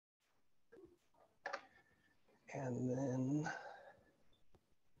And then,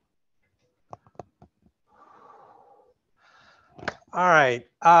 all right.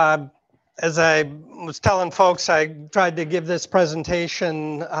 As I was telling folks, I tried to give this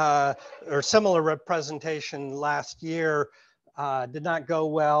presentation or similar presentation last year. Did not go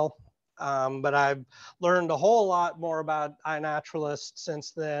well, but I've learned a whole lot more about iNaturalist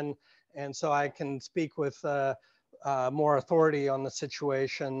since then. And so I can speak with more authority on the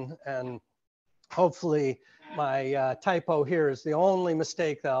situation. And hopefully my typo here is the only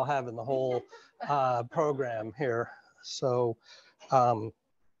mistake that I'll have in the whole program here. So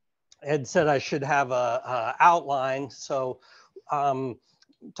Ed said I should have a outline. So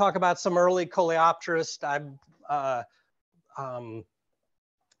talk about some early Coleopterists. I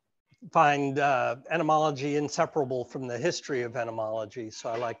find entomology inseparable from the history of entomology. So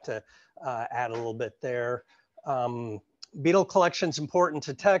I like to add a little bit there. Beetle collection's important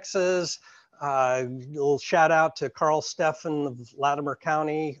to Texas. A little shout out to Karl Stephan of Latimer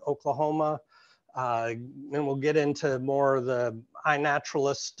County, Oklahoma. And we'll get into more of the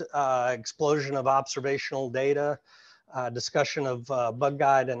iNaturalist explosion of observational data, discussion of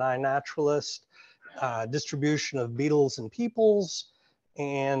BugGuide and iNaturalist, distribution of beetles and peoples,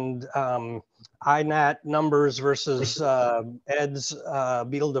 and iNat numbers versus Ed's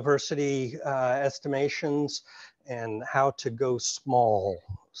Beetle Diversity estimations, and how to go small.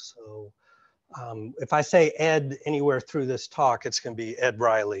 So if I say Ed anywhere through this talk, it's going to be Ed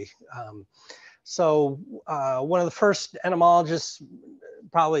Riley. So one of the first entomologists,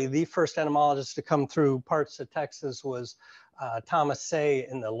 probably the first entomologist to come through parts of Texas was Thomas Say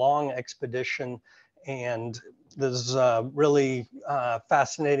in the Long Expedition. And there's a really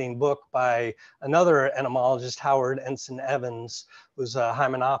fascinating book by another entomologist, Howard Ensign Evans, who's a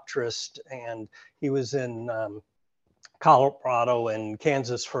hymenopterist, and he was in Colorado and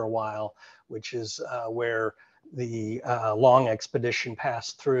Kansas for a while, which is where the Long Expedition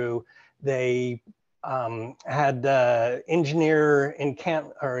passed through. They had engineer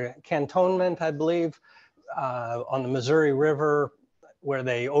cantonment, I believe, on the Missouri River, where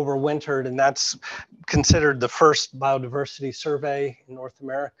they overwintered, and that's considered the first biodiversity survey in North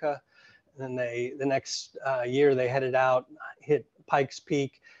America. And then the next year they headed out, hit Pikes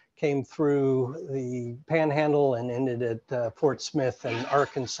Peak, came through the Panhandle and ended at Fort Smith in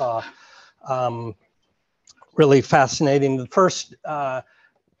Arkansas. Really fascinating. The first,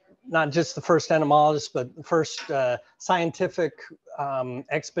 not just the first entomologist, but the first scientific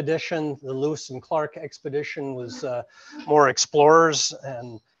expedition, the Lewis and Clark expedition, was more explorers.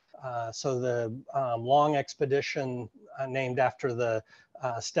 And so the Long expedition, named after the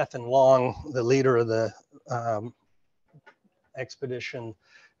Stephan Long, the leader of the expedition.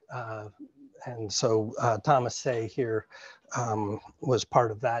 And so Thomas Say here was part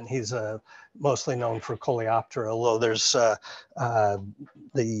of that. And he's mostly known for Coleoptera, although there's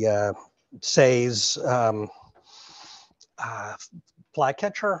the Say's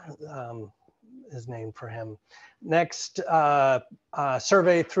flycatcher is named for him. Next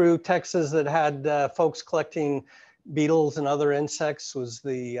survey through Texas that had folks collecting beetles and other insects was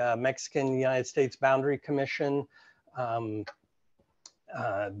the Mexican United States Boundary Commission.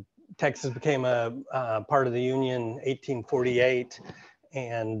 Texas became a part of the Union in 1848,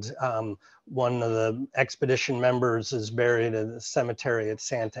 and one of the expedition members is buried in the cemetery at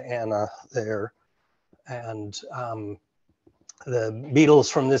Santa Ana there. And the beetles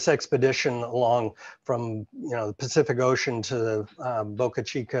from this expedition, along from the Pacific Ocean to the Boca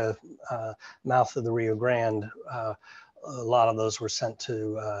Chica mouth of the Rio Grande, a lot of those were sent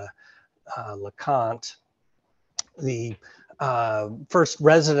to LeConte. The first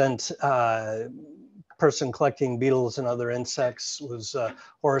resident person collecting beetles and other insects was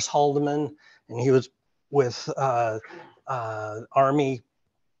Horace Haldeman, and he was with Army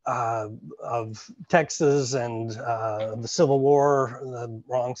of Texas and the Civil War, the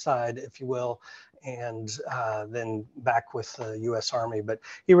wrong side, if you will, and then back with the U.S. Army. But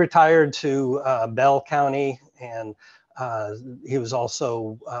he retired to Bell County, and he was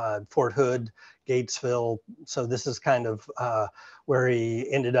also Fort Hood, Gatesville. So this is kind of where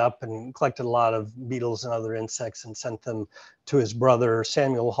he ended up, and collected a lot of beetles and other insects and sent them to his brother,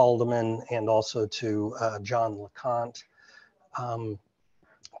 Samuel Haldeman, and also to John LeConte. A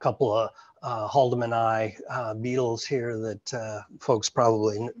couple of Haldeman eye beetles here that folks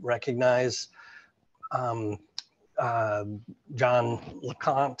probably recognize. John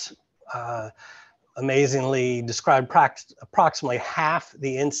LeConte amazingly described approximately half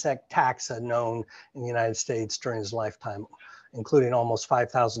the insect taxa known in the United States during his lifetime, including almost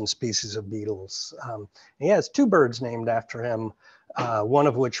 5,000 species of beetles. He has two birds named after him, one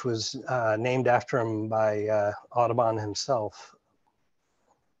of which was named after him by Audubon himself.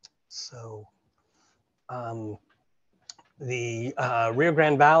 So the Rio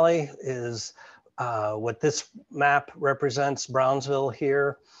Grande Valley is what this map represents, Brownsville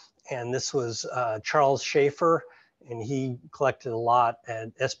here. And this was Charles Schaefer, and he collected a lot at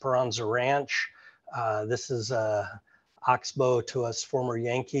Esperanza Ranch. This is Oxbow to us former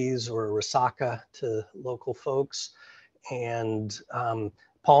Yankees, or Resaca to local folks. And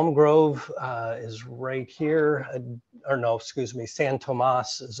Palm Grove is right here, or no, excuse me, San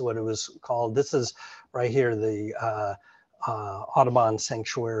Tomas is what it was called. This is right here, the Audubon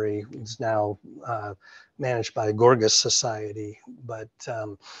Sanctuary. Is now managed by the Gorgas Society. But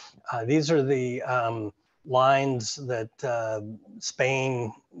these are the lines that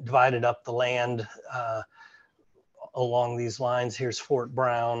Spain divided up the land along these lines. Here's Fort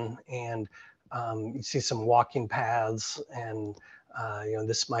Brown, and you see some walking paths, and you know,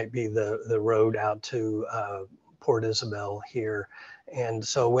 this might be the road out to Port Isabel here. And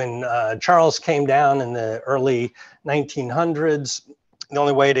so when Charles came down in the early 1900s, the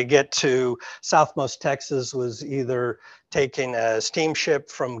only way to get to southmost Texas was either taking a steamship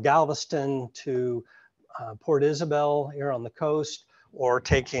from Galveston to Port Isabel here on the coast, or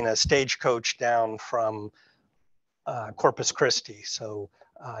taking a stagecoach down from Corpus Christi. So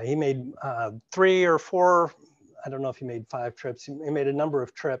he made 3 or 4, I don't know if he made 5 trips. He made a number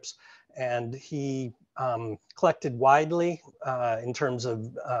of trips, and he collected widely in terms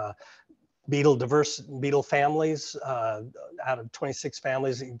of beetle families. Out of 26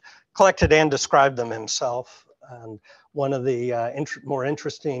 families, he collected and described them himself. And one of the more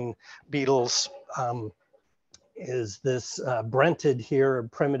interesting beetles is this Brentid here, a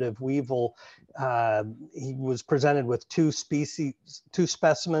primitive weevil. He was presented with 2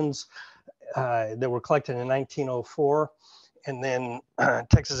 specimens that were collected in 1904. And then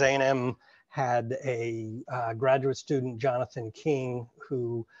Texas A&M had a graduate student, Jonathan King,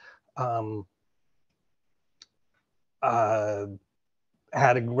 who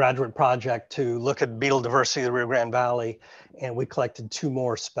had a graduate project to look at beetle diversity of the Rio Grande Valley, and we collected 2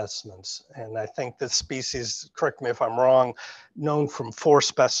 more specimens. And I think this species, correct me if I'm wrong, known from 4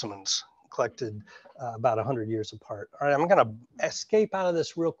 specimens collected about 100 years apart. All right, I'm gonna escape out of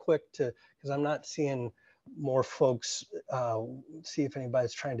this real quick because I'm not seeing more folks, see if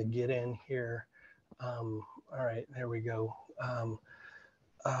anybody's trying to get in here. All right, there we go.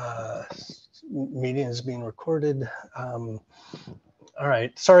 Meeting is being recorded. All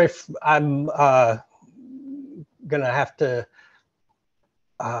right, sorry if I'm gonna have to,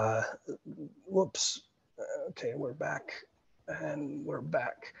 whoops. Okay, we're back, and we're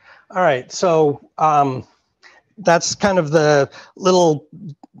back. All right, so that's kind of the little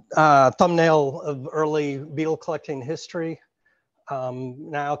thumbnail of early beetle collecting history.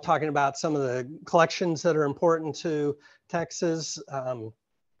 Now talking about some of the collections that are important to Texas.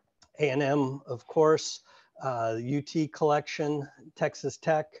 A&M, of course, the UT collection, Texas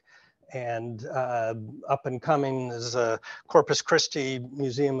Tech, and up and coming is a Corpus Christi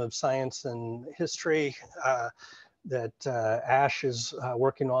Museum of Science and History that Ash is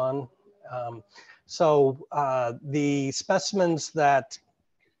working on. So the specimens that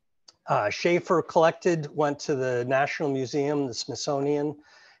Schaefer collected went to the National Museum, the Smithsonian,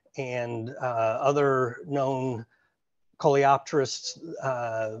 and other known Coleopterists,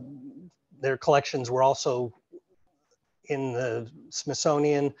 their collections were also in the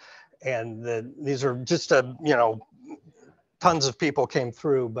Smithsonian. And these are just you know, tons of people came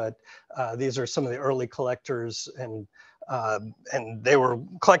through, but these are some of the early collectors, and they were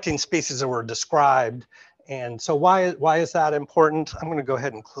collecting species that were described. And so why is that important? I'm going to go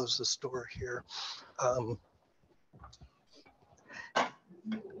ahead and close this door here.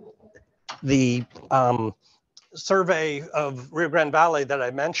 The survey of Rio Grande Valley that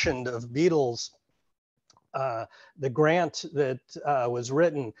I mentioned of beetles, the grant that was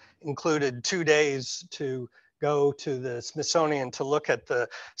written included 2 days to go to the Smithsonian to look at the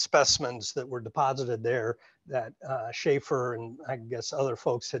specimens that were deposited there that Schaefer and I guess other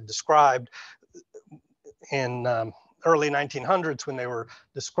folks had described in early 1900s. When they were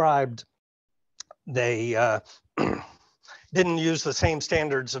described, they didn't use the same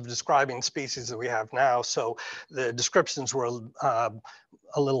standards of describing species that we have now. So the descriptions were a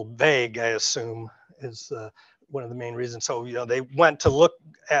little vague, I assume, is one of the main reasons. So, you know, they went to look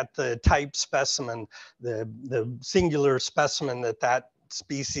at the type specimen, the singular specimen that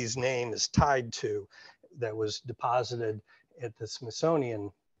species name is tied to, that was deposited at the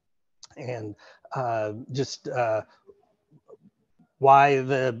Smithsonian. And just why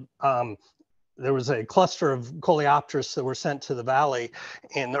the there was a cluster of Coleopterists that were sent to the valley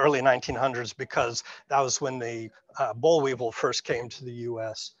in the early 1900s because that was when the boll weevil first came to the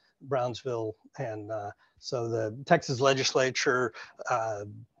U.S., Brownsville. And so the Texas legislature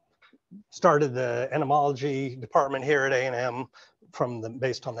started the entomology department here at A&M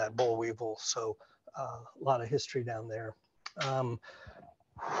based on that boll weevil. So a lot of history down there.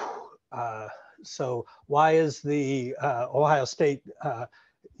 So why is the Ohio State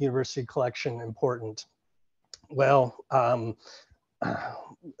University collection important? Well,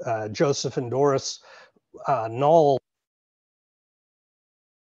 Joseph and Doris Knoll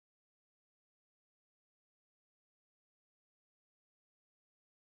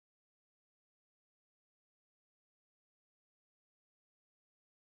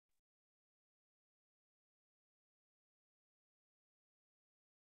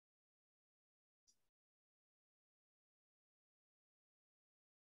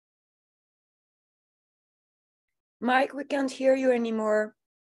Mike, we can't hear you anymore.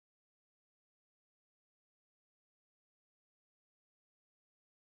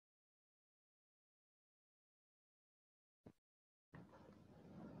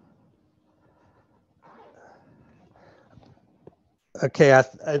 Okay,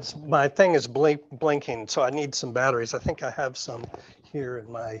 my thing is blinking, so I need some batteries. I think I have some here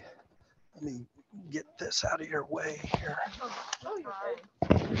in my, let me get this out of your way here.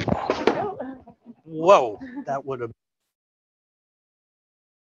 Whoa, that would have.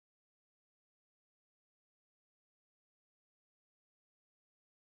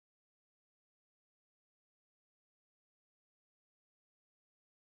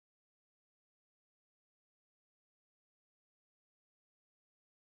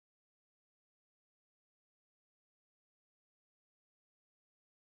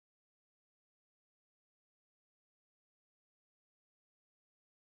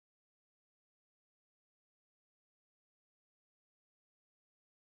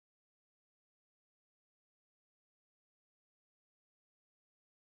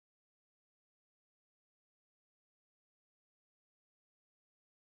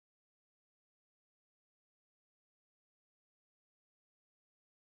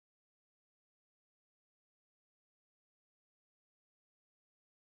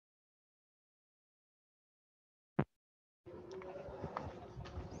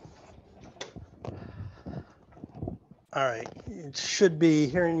 All right, it should be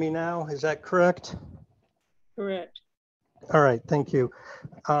hearing me now. Is that correct? Correct. All right, thank you.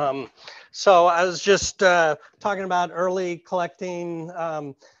 So I was just talking about early collecting.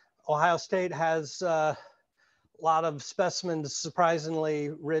 Ohio State has a lot of specimens,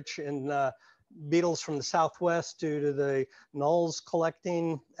 surprisingly rich in beetles from the Southwest due to the Knowles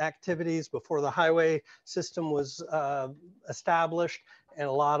collecting activities before the highway system was established. And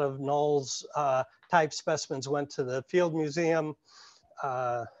a lot of Knowles type specimens went to the Field Museum.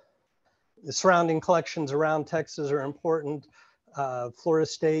 The surrounding collections around Texas are important. Florida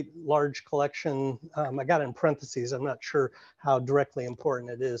State, large collection. I got it in parentheses. I'm not sure how directly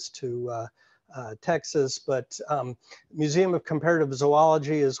important it is to Texas, but Museum of Comparative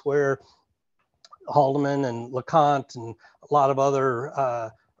Zoology is where Haldeman and LeConte and a lot of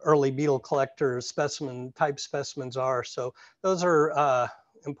other early beetle collectors, type specimens are. So those are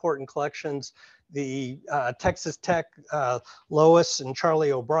important collections. The Texas Tech, Lois and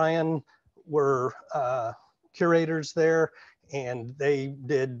Charlie O'Brien were curators there, and they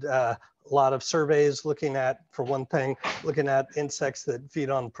did a lot of surveys looking at, for one thing, looking at insects that feed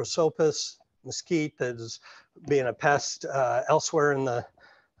on Prosopis, mesquite that is being a pest elsewhere in the,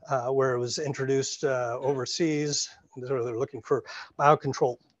 where it was introduced overseas. They're looking for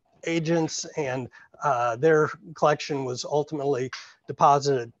biocontrol agents, and their collection was ultimately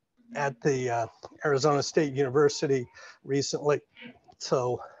deposited at the Arizona State University recently.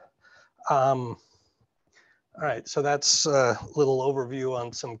 So, all right, so that's a little overview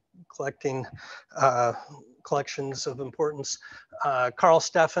on some collections of importance. Karl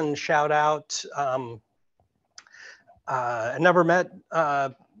Stephan, shout out. I never met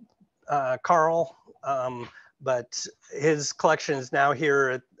Karl, but his collection is now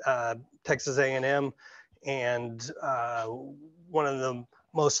here at Texas A&M, and one of the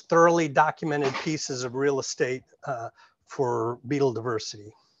most thoroughly documented pieces of real estate for beetle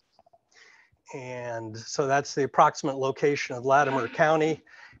diversity. And so that's the approximate location of Latimer County,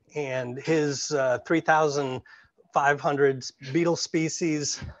 and his 3,500 beetle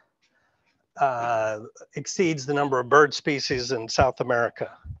species exceeds the number of bird species in South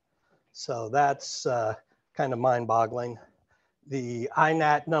America. So that's kind of mind-boggling. The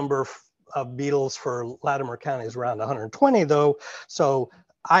iNat number of beetles for Latimer County is around 120 though. So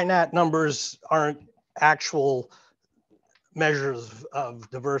iNat numbers aren't actual measures of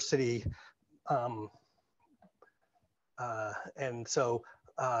diversity. And so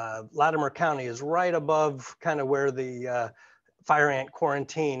Latimer County is right above kind of where the fire ant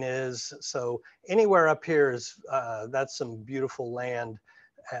quarantine is. So anywhere up here is, that's some beautiful land,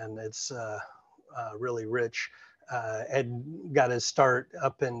 and it's really rich. Ed got his start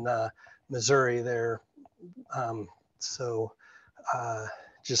up in Missouri there. So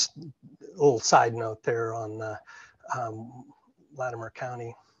just a little side note there on Latimer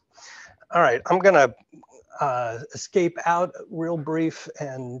County. All right, I'm gonna escape out real brief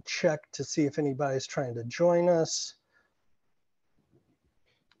and check to see if anybody's trying to join us.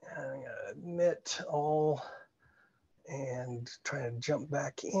 I'm gonna admit all and try to jump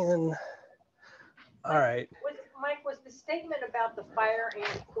back in. All right. Mike, was the statement about the fire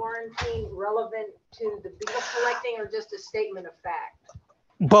ant quarantine relevant to the beetle collecting or just a statement of fact?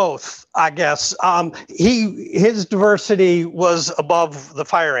 Both, I guess. His diversity was above the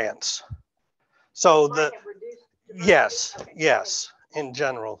fire ants. So yes, okay. Yes, in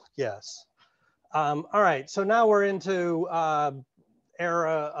general, yes. All right, so now we're into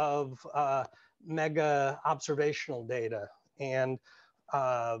era of mega observational data. And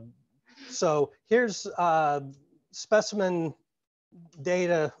so here's specimen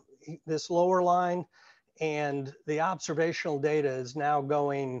data, this lower line, and the observational data is now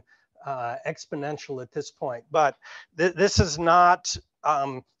going exponential at this point. But this is not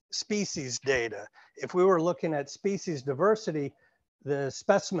species data. If we were looking at species diversity, the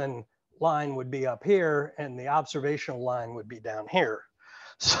specimen line would be up here and the observational line would be down here.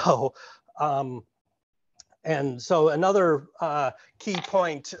 So, and so another key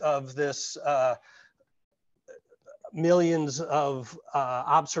point of this millions of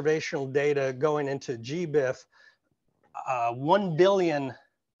observational data going into GBIF, 1 billion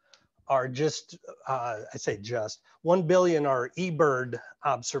are just, I say just, 1 billion are eBird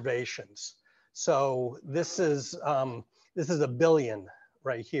observations. So this is a billion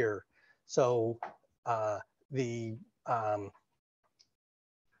right here. So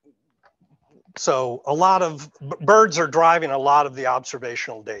so a lot of birds are driving a lot of the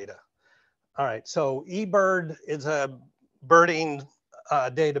observational data. All right, so eBird is a birding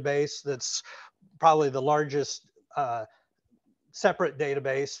database that's probably the largest separate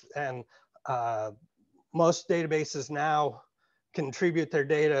database, and most databases now contribute their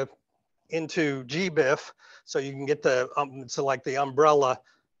data into GBIF, so you can get the so like the umbrella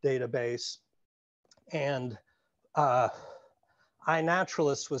database. And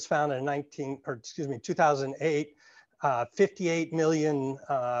iNaturalist was founded in 2008. 58 million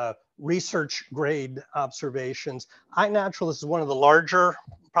research grade observations. iNaturalist is one of the larger,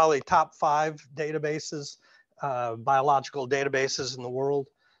 probably top 5 databases, biological databases in the world,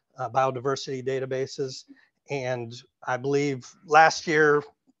 biodiversity databases. And I believe last year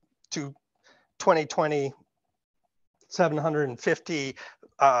to 2020, 750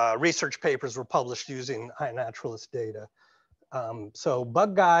 research papers were published using iNaturalist data. So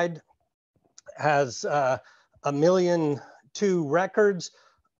BugGuide has 1.2 million records,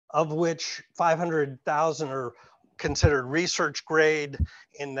 of which 500,000 are considered research grade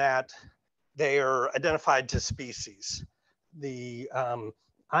in that they are identified to species. The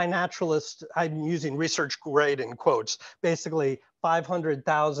iNaturalist, I'm using research grade in quotes, basically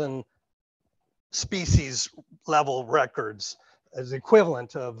 500,000 species level records as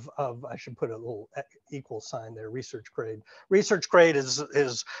equivalent of I should put a little equal sign there, research grade. Research grade is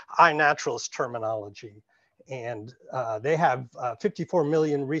iNaturalist terminology. And they have 54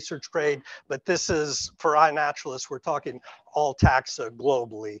 million research grade, but this is for iNaturalist, we're talking all taxa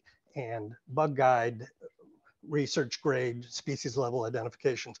globally, and BugGuide research grade species level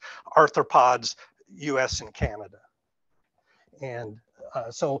identifications, arthropods, US and Canada. And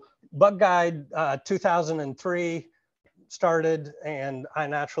so BugGuide 2003 started, and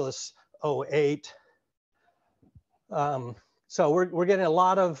iNaturalist 08. So we're getting a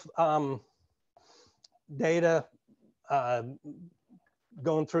lot of data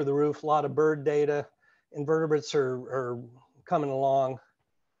going through the roof, a lot of bird data. Invertebrates are coming along.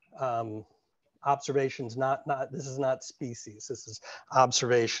 Observations, this is not species, this is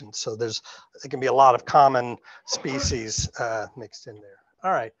observations. So there can be a lot of common species mixed in there.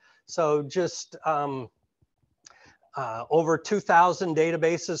 All right, so just over 2,000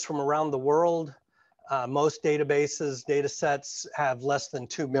 databases from around the world. Most databases, data sets have less than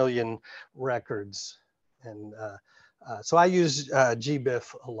 2 million records. And so I use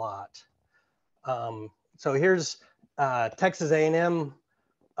GBIF a lot. So here's Texas A&M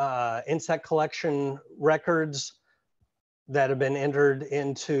insect collection records. that have been entered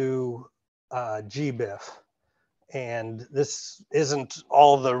into GBIF. And this isn't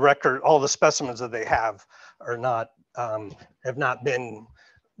all the record, all the specimens that they have are not, have not been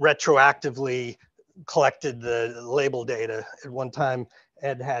retroactively collected the label data. At one time,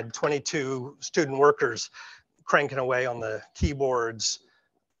 Ed had 22 student workers cranking away on the keyboards,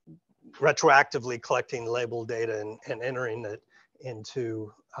 retroactively collecting label data and entering it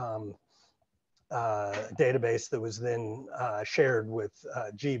into a database that was then shared with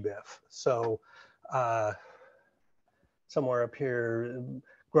GBIF. So somewhere up here,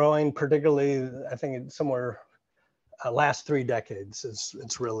 growing particularly, I think it's somewhere last 3 decades,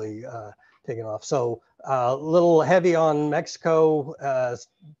 it's really taken off. So a little heavy on Mexico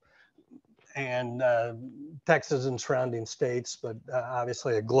and Texas and surrounding states, but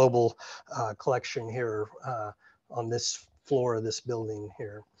obviously a global collection here on this floor of this building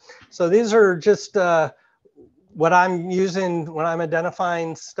here. So these are just what I'm using when I'm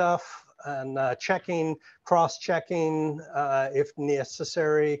identifying stuff and checking, cross-checking if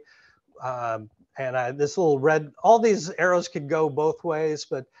necessary. And this little red, all these arrows could go both ways,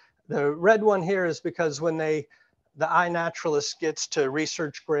 but the red one here is because when the iNaturalist gets to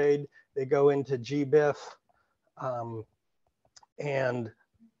research grade, they go into GBIF. And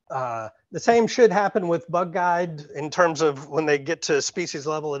the same should happen with BugGuide in terms of when they get to species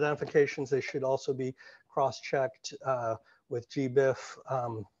level identifications, they should also be cross-checked with GBIF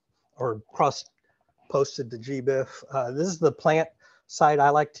or cross-posted to GBIF. This is the plant site I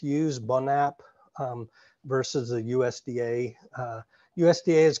like to use, BONAP, versus the USDA.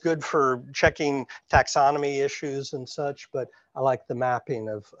 USDA is good for checking taxonomy issues and such, but I like the mapping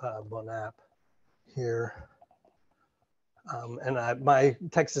of BONAP here. And my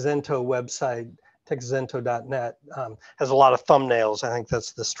Texas Ento website, texasento.net, has a lot of thumbnails. I think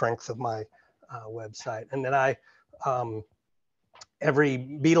that's the strength of my website. And then every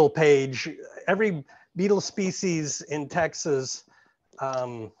beetle page, every beetle species in Texas,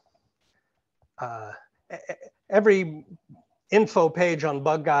 every info page on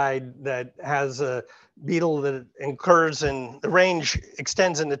BugGuide that has a beetle that occurs in the range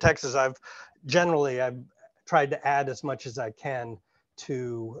extends into Texas. I've tried to add as much as I can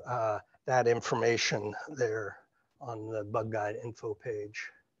to that information there on the BugGuide info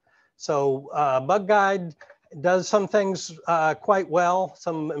page. So BugGuide does some things quite well,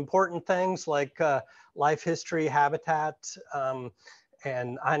 some important things like life history, habitat,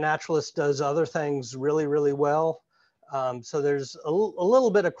 and iNaturalist does other things really, really well. So there's a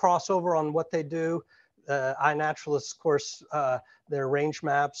little bit of crossover on what they do. iNaturalist, of course, their range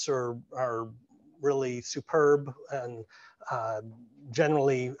maps are really superb and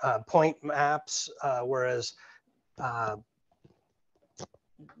generally point maps, whereas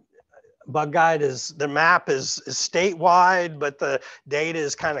BugGuide the map is statewide, but the data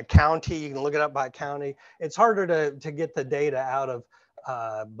is kind of county. You can look it up by county. It's harder to get the data out of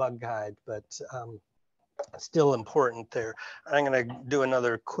BugGuide, but still important there. I'm going to do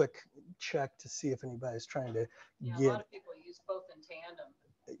another quick check to see if anybody's trying to get. A lot of people use both in tandem.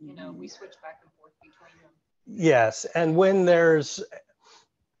 You know, we switch back and forth between them. Yes, and when there is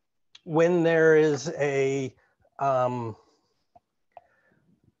a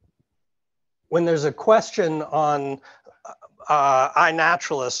question on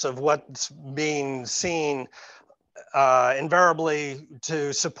iNaturalist of what's being seen, invariably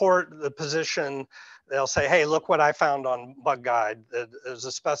to support the position, they'll say, hey, look what I found on BugGuide. There's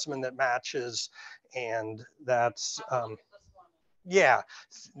a specimen that matches, and that's, yeah,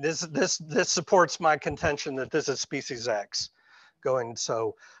 this supports my contention that this is species X going.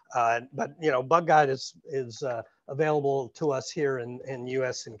 So, but you know, BugGuide is available to us here in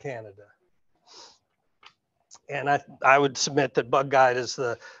US and Canada. And I would submit that BugGuide is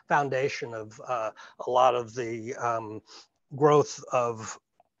the foundation of a lot of the growth of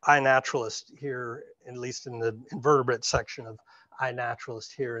iNaturalist here, at least in the invertebrate section of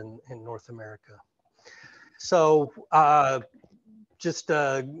iNaturalist here in North America. So just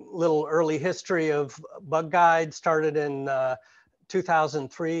a little early history of BugGuide. Started in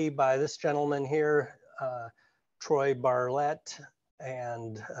 2003 by this gentleman here, Troy Bartlett,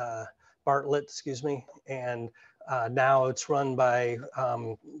 excuse me, and now it's run by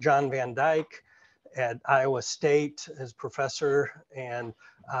John Van Dyke at Iowa State as professor, and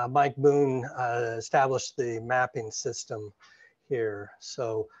Mike Boone established the mapping system here.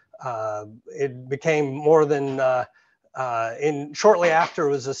 So it became more than, shortly after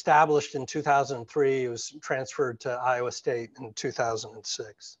it was established in 2003, it was transferred to Iowa State in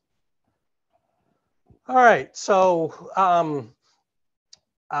 2006. All right, so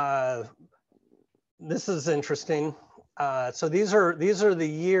this is interesting. so these are the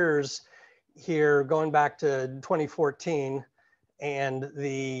years here going back to 2014, and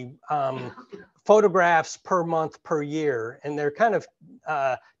the photographs per month per year, and they're kind of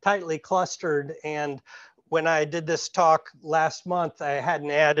tightly clustered. And when I did this talk last month, I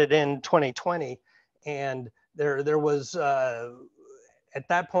hadn't added in 2020, and there was at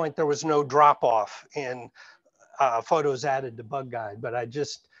that point there was no drop off in photos added to BugGuide, but I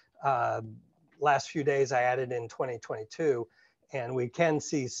just last few days I added in 2022, and we can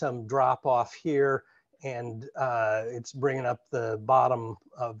see some drop off here, and it's bringing up the bottom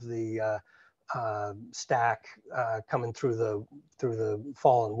of the stack coming through the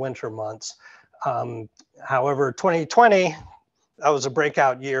fall and winter months. However, 2020, that was a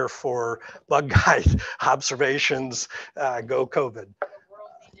breakout year for BugGuide observations. Go COVID.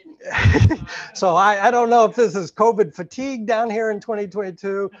 So I don't know if this is COVID fatigue down here in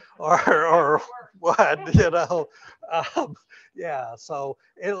 2022 or what, you know. Yeah, so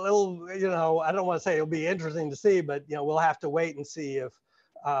it'll, you know, I don't want to say it'll be interesting to see, but, you know, we'll have to wait and see if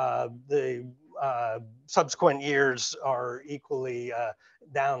the subsequent years are equally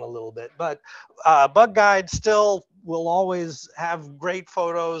down a little bit. But BugGuide still will always have great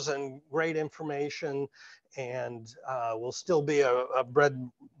photos and great information, and will still be a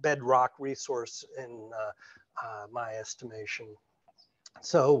bedrock resource in my estimation.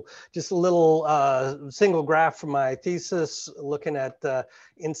 So just a little single graph from my thesis, looking at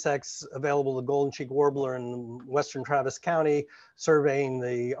insects available to golden cheek warbler in western Travis County, surveying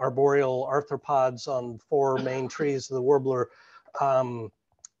the arboreal arthropods on 4 main trees the warbler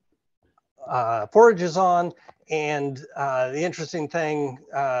forages on. And the interesting thing,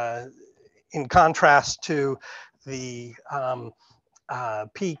 in contrast to the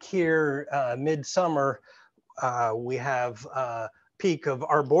peak here midsummer, we have peak of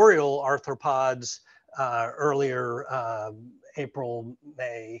arboreal arthropods earlier April,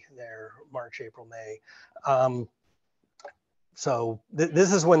 May, there, March, April, May. So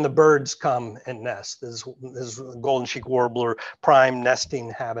this is when the birds come and nest. This is golden cheek warbler prime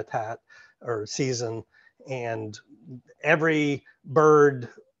nesting habitat or season, and every bird,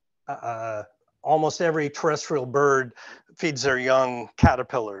 almost every terrestrial bird feeds their young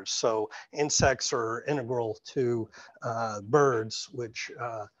caterpillars. So insects are integral to birds, which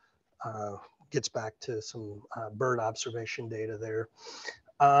gets back to some bird observation data there.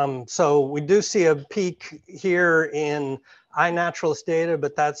 So we do see a peak here in iNaturalist data,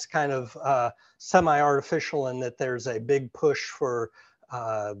 but that's kind of semi-artificial in that there's a big push for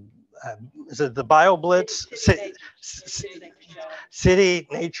is it the BioBlitz? City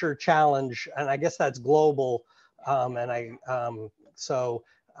Nature Challenge, and I guess that's global. So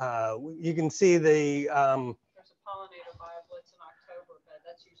you can see the There's a pollinator BioBlitz in October, but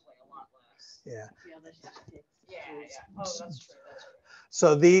that's usually a lot less. yeah. Yeah, that's just yeah. Oh, that's true. That's true.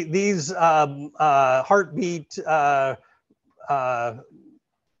 So these heartbeat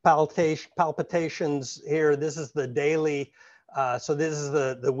palpitations here. This is the daily. So this is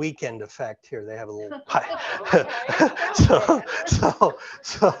the weekend effect here. They have a little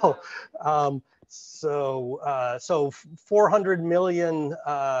so 400 million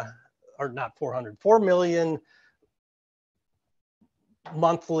or not 400, 4 million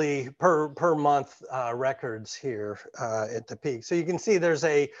monthly per month records here at the peak. So you can see there's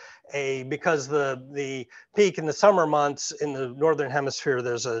because the peak in the summer months in the northern hemisphere,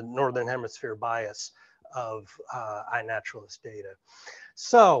 there's a northern hemisphere bias of iNaturalist data.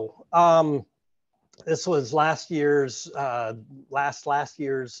 So this was last year's last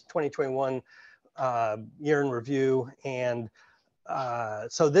year's 2021 year in review, and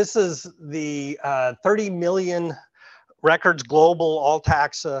so this is the 30 million records global, all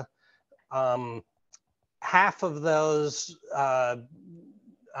taxa. Half of those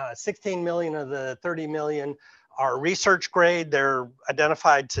 16 million of the 30 million are research grade. They're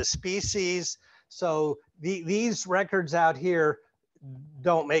identified to species. So these records out here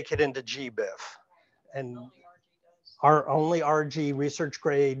don't make it into GBIF, and our only RG research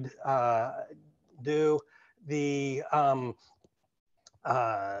grade do. The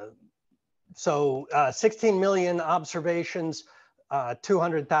so 16 million observations,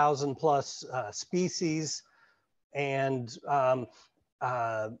 200,000 plus species, and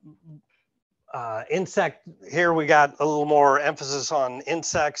insect, here we got a little more emphasis on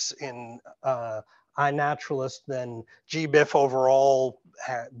insects in iNaturalist than GBIF overall,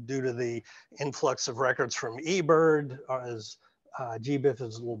 due to the influx of records from eBird, as GBIF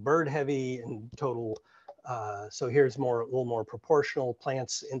is a little bird heavy in total. So here's a little more proportional,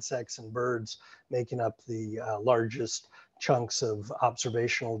 plants, insects, and birds making up the largest chunks of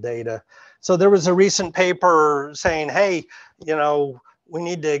observational data. So there was a recent paper saying, hey, you know, we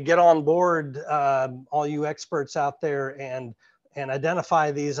need to get on board, all you experts out there, and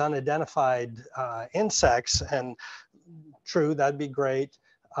identify these unidentified insects. And true, that'd be great,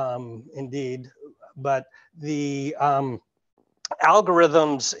 indeed. But the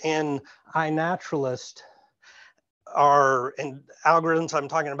algorithms in iNaturalist are, and algorithms I'm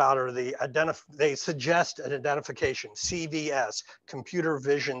talking about are they suggest an identification, CVS, computer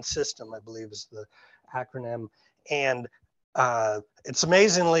vision system, I believe is the acronym. And it's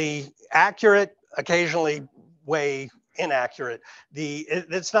amazingly accurate, occasionally way inaccurate.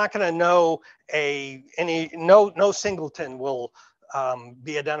 It's not going to know no singleton will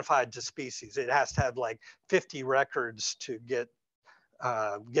be identified to species. It has to have like 50 records to get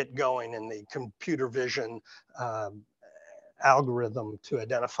going in the computer vision algorithm to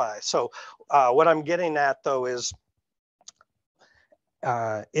identify. So what I'm getting at though is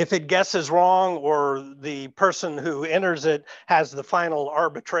if it guesses wrong, or the person who enters it has the final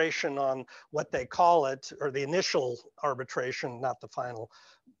arbitration on what they call it, or the initial arbitration, not the final.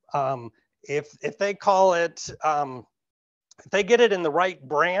 If they call it, if they get it in the right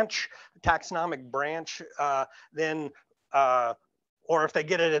branch, taxonomic branch, then, or if they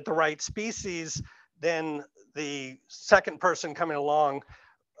get it at the right species, then the second person coming along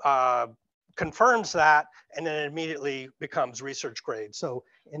confirms that, and then it immediately becomes research grade. So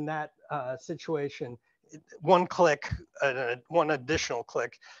in that situation, one click, one additional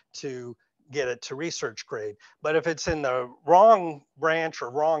click to get it to research grade. But if it's in the wrong branch or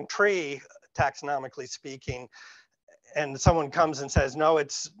wrong tree, taxonomically speaking, and someone comes and says, no,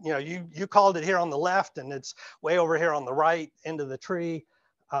 it's, you know, you called it here on the left and it's way over here on the right end of the tree,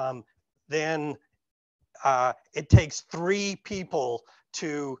 then it takes 3 people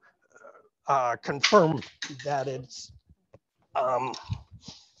to confirm that it's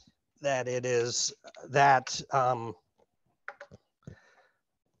that it is that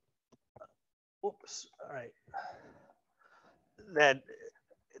oops, all right,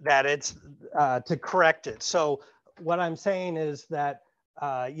 that it's to correct it. So what I'm saying is that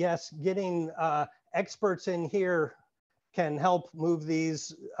yes, getting experts in here can help move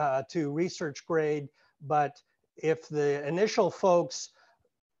these to research grade, but if the initial folks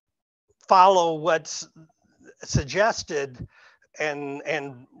follow what's suggested, and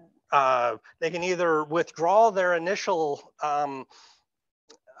they can either withdraw their initial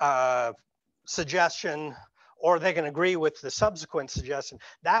suggestion, or they can agree with the subsequent suggestion.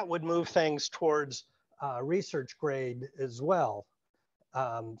 That would move things towards research grade as well.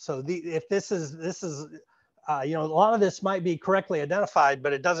 So if this is you know, a lot of this might be correctly identified,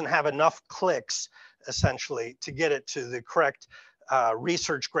 but it doesn't have enough clicks essentially to get it to the correct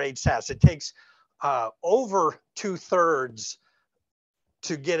research grade status. It takes over 2/3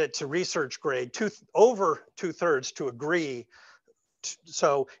 to get it to research grade, over 2/3 to agree.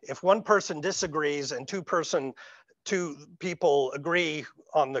 So if one person disagrees and two people agree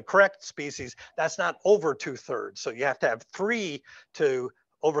on the correct species, that's not over 2/3. So you have to have 3 to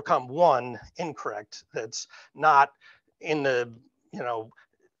overcome 1 incorrect. That's not in the, you know,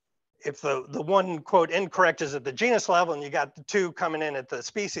 if the one quote incorrect is at the genus level and you got the 2 coming in at the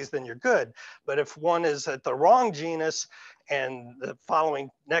species, then you're good. But if one is at the wrong genus and the following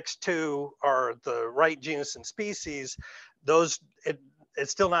next 2 are the right genus and species,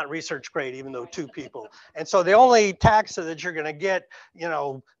 it's still not research grade, even though 2 people. And so the only taxa that you're going to get, you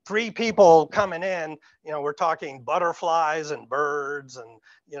know, 3 people coming in, you know, we're talking butterflies and birds and,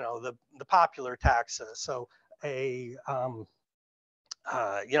 you know, the popular taxa. So a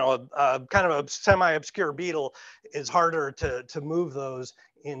you know, kind of a semi-obscure beetle is harder to move those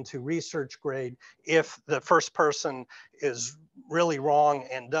into research grade if the first person is really wrong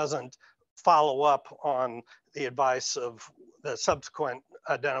and doesn't follow up on the advice of the subsequent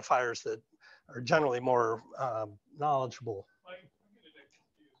identifiers that are generally more knowledgeable. Mike, I'm getting a bit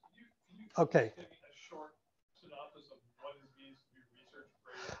confused. Can you Okay. give me a short synopsis of what it means to be research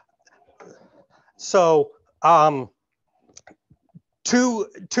grade? So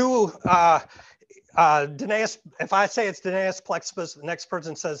Danaeus, if I say it's Danaeus plexibus, the next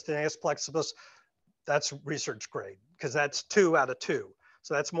person says Danaeus plexibus, that's research grade, because that's 2 out of 2.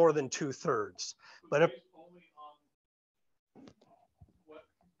 So that's more than 2/3. But if only on what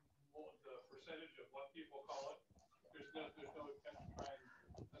the percentage of what people call it, there's no attempt to try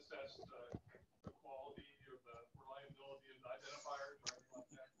and assess the quality or the reliability of the identifiers or anything like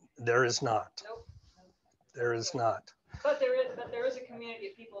that. there is not. Nope. There is not. But there is a community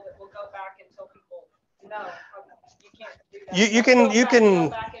of people that will go back and tell people, no, you can't do that. You can They'll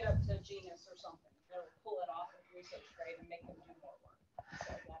back it up to genus or something. They'll pull it off of research grade and make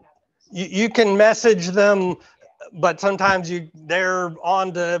you can message them, but sometimes they're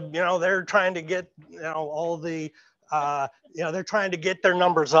on to, they're trying to get, all the, they're trying to get their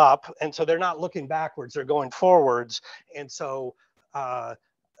numbers up. And so they're not looking backwards, they're going forwards. And so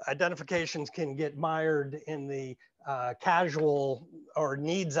identifications can get mired in the casual or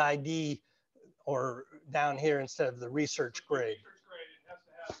needs ID or down here instead of the research grade. Research grade, it has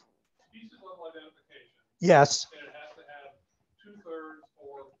to have species level identification. Yes. And it has to have 2/3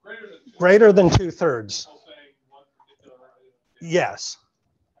 or greater than 2/3. Greater than 2/3. Saying one particular identification. Yes.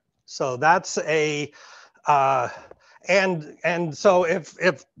 So that's a and so if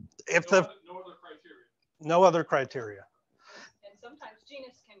No the other criteria. no other criteria. And sometimes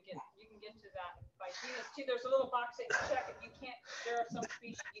genus you can get to that by genus too. There's a little box that you check if you can't, there are some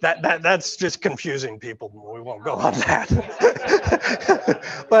species. That's just confusing people. We won't go on that.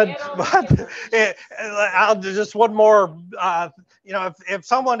 but I'll do just one more. If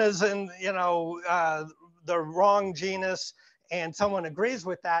someone is in the wrong genus and someone agrees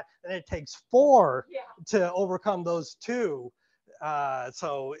with that, then it takes 4 to overcome those 2.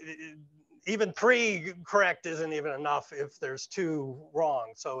 So even 3 correct isn't even enough if there's 2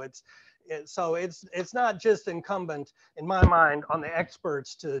 wrong. So it's not just incumbent, in my mind, on the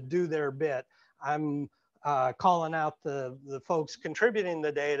experts to do their bit. I'm calling out the folks contributing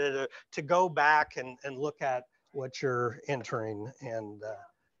the data to go back and look at what you're entering. And,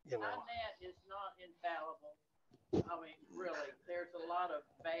 iNat is not infallible. I mean, really, there's a lot of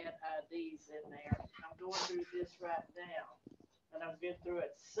bad IDs in there. I'm going through this right now, and I've been through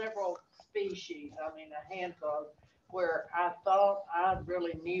it several species. I mean, a handful where I thought I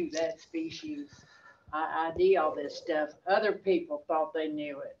really knew that species. I ID all this stuff. Other people thought they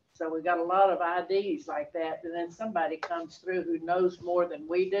knew it. So we got a lot of IDs like that. And then somebody comes through who knows more than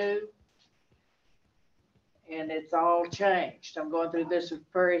we do. And it's all changed. I'm going through this with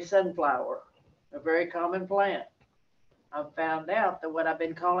prairie sunflower, a very common plant. I've found out that what I've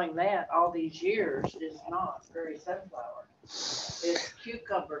been calling that all these years is not prairie sunflower. It's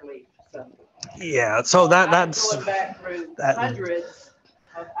cucumber leaf sunflower. Yeah, so that's going back through hundreds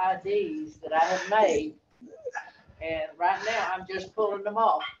of IDs that I have made, and right now I'm just pulling them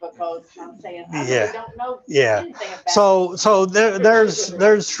off because I'm saying I really don't know anything about so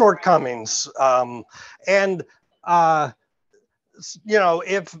there's shortcomings, and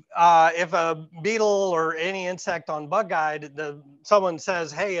if a beetle or any insect on BugGuide, someone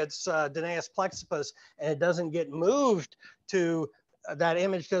says, hey, it's Danaus plexippus, and it doesn't get moved to that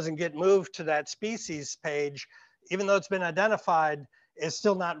image doesn't get moved to that species page, even though it's been identified, it's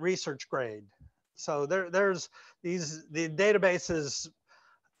still not research grade. So there's the databases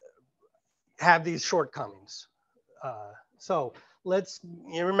have these shortcomings. So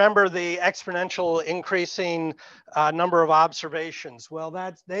you remember the exponential increasing number of observations. Well,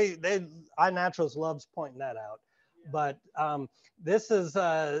 iNaturalist loves pointing that out. But this is,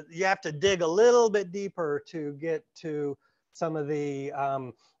 you have to dig a little bit deeper to get to some of the,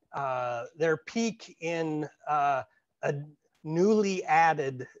 their peak in a newly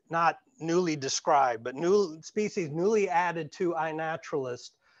added, not newly described, but new species newly added to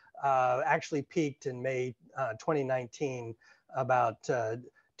iNaturalist actually peaked in May 2019, about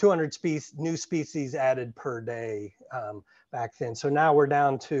 200 new species added per day back then. So now we're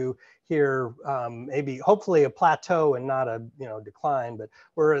down to here, maybe hopefully a plateau and not a decline, but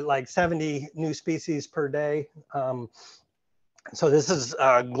we're at like 70 new species per day. So this is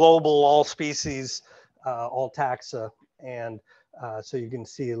global, all species, all taxa, and so you can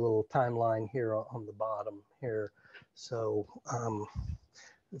see a little timeline here on the bottom here. So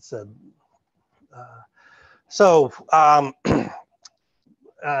it's a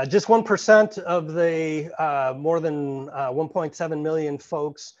just 1% of the more than 1.7 million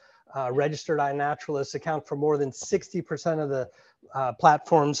folks registered iNaturalist account for more than 60% of the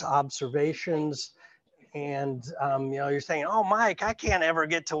platform's observations. And you're saying, oh, Mike, I can't ever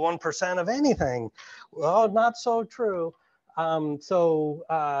get to 1% of anything. Well, not so true.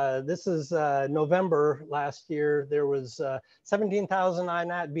 This is November last year. There was 17,000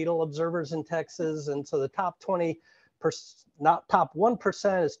 iNat beetle observers in Texas. And so the top 20%, not top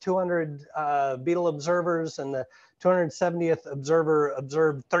 1% is 200 beetle observers, and the 270th observer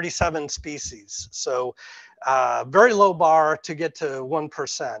observed 37 species. So very low bar to get to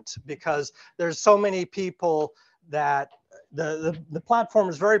 1%, because there's so many people that the platform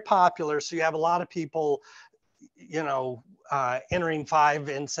is very popular. So you have a lot of people, entering 5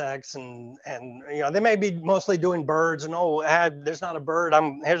 insects, and they may be mostly doing birds, and there's not a bird,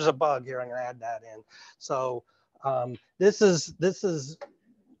 here's a bug here, I'm gonna add that in. So this is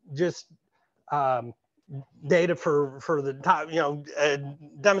just data for the top, a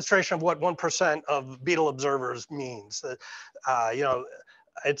demonstration of what 1% of beetle observers means. That,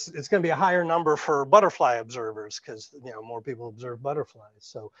 it's going to be a higher number for butterfly observers because more people observe butterflies.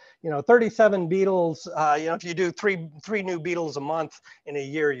 So 37 beetles. If you do three new beetles a month in a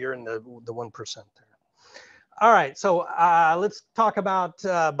year, you're in the 1% there. All right, so let's talk about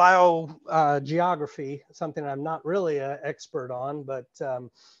biogeography, something I'm not really an expert on, but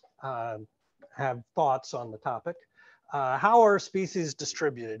have thoughts on the topic. How are species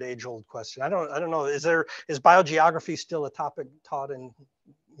distributed? Age-old question. I don't know. Is biogeography still a topic taught in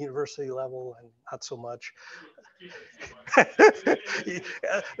university level and not so much?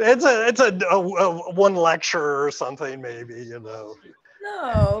 it's a one lecture or something maybe, No,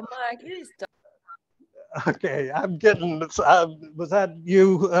 Mike, it is. Okay, I'm getting. Was that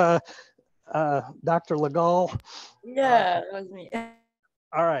you, Dr. Legal? Yeah, that was me.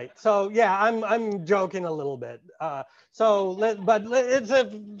 All right. So yeah, I'm joking a little bit. But it's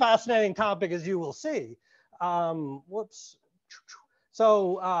a fascinating topic, as you will see. Whoops.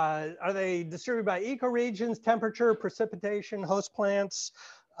 So are they distributed by ecoregions, temperature, precipitation, host plants?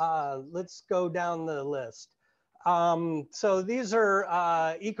 Let's go down the list. So these are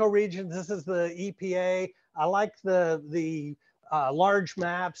ecoregions. This is the EPA. I like the large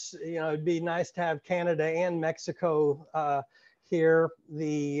maps. It'd be nice to have Canada and Mexico here.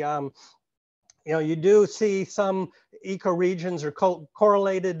 You do see some ecoregions are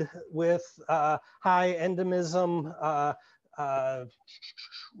correlated with high endemism.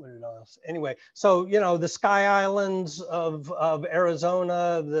 Anyway, so the Sky Islands of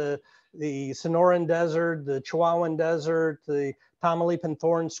Arizona, the Sonoran Desert, the Chihuahuan Desert, the Tamaulipan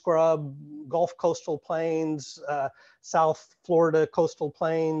Thorn Scrub, Gulf Coastal Plains, South Florida Coastal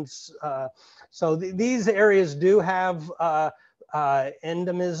Plains. So these areas do have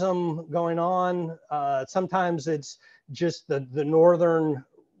endemism going on. Sometimes it's just the northern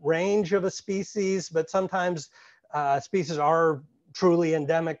range of a species, but sometimes species are truly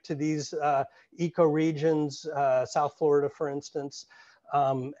endemic to these ecoregions, South Florida, for instance.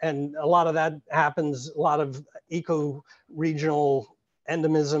 And a lot of that happens, a lot of eco-regional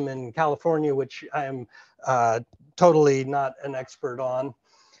endemism in California, which I am totally not an expert on.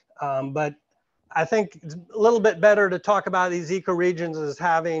 But I think it's a little bit better to talk about these ecoregions as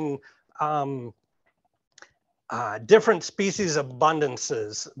having different species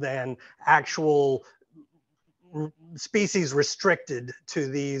abundances than actual species restricted to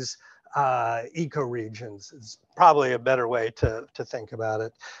these ecoregions. It's probably a better way to think about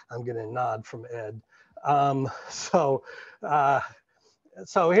it. I'm getting a nod from Ed. So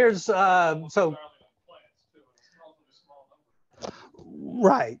here's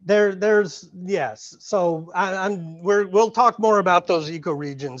right there's yes. So we'll talk more about those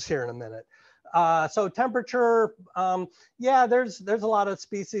ecoregions here in a minute. So temperature, yeah, there's a lot of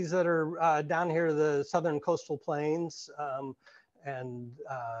species that are down here, the southern coastal plains and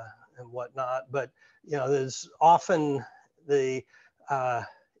whatnot. But there's often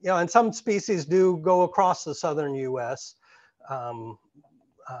and some species do go across the southern U.S.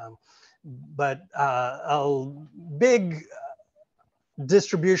 But a big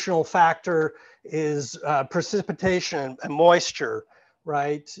distributional factor is precipitation and moisture.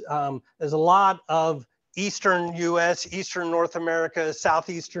 Right, there's a lot of eastern U.S., eastern North America,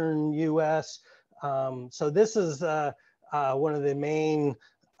 southeastern U.S. So this is one of the main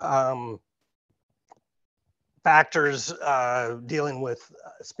factors dealing with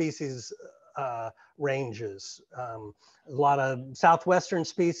species ranges. A lot of southwestern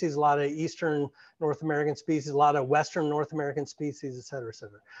species, a lot of eastern North American species, a lot of western North American species, et cetera, et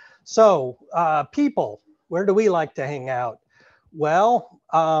cetera. So people, where do we like to hang out? Well,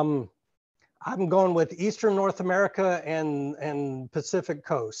 I'm going with Eastern North America and Pacific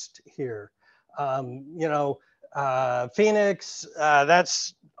Coast here. Phoenix,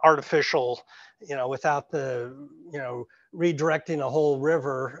 that's artificial, without the, redirecting a whole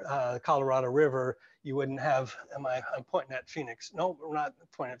river, Colorado River, you wouldn't have, I'm pointing at Phoenix. No, we're not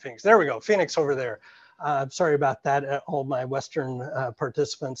pointing at Phoenix. There we go, Phoenix over there. Sorry about that, all my Western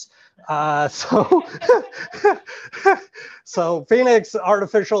participants. So Phoenix,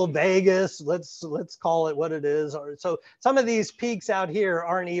 artificial, Vegas, let's call it what it is. So some of these peaks out here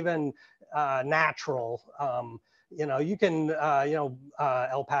aren't even natural. You can,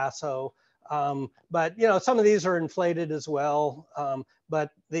 El Paso, but some of these are inflated as well. But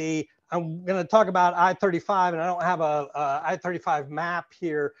I'm going to talk about I-35, and I don't have a I-35 map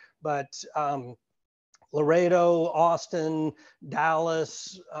here, but Laredo, Austin,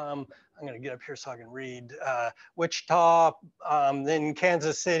 Dallas. I'm going to get up here so I can read. Wichita, then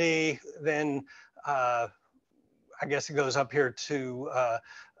Kansas City, then I guess it goes up here to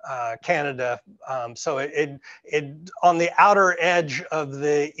Canada. So it on the outer edge of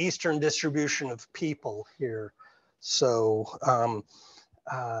the eastern distribution of people here. So, all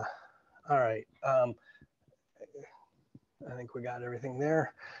right. I think we got everything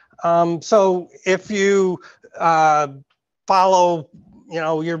there. So if you follow,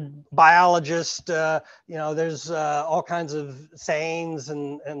 your biologist, there's all kinds of sayings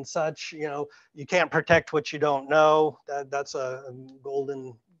and such, you can't protect what you don't know. That's a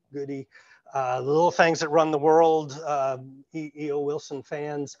golden goodie. The little things that run the world, E.O. Wilson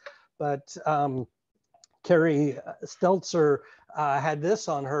fans, but Carrie Stelzer had this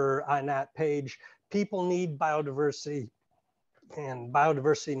on her iNat page: people need biodiversity and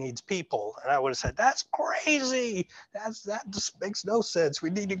biodiversity needs people. And I would have said, that's crazy. That just makes no sense. We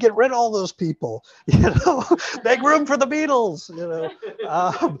need to get rid of all those people, make room for the Beetles,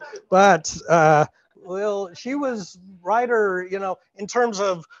 but well, she was writer, in terms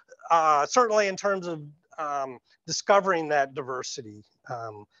of, certainly in terms of discovering that diversity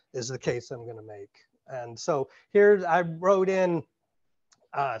is the case I'm going to make. And so here I wrote in,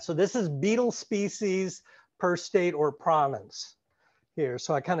 so this is beetle species per state or province here.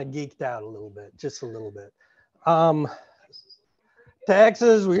 So I kind of geeked out a little bit, just a little bit.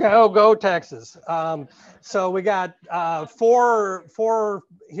 Texas, go Texas. So we got four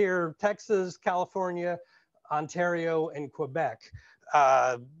here: Texas, California, Ontario, and Quebec.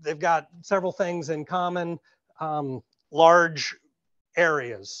 They've got several things in common: large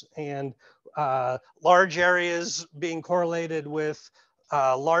areas, and large areas being correlated with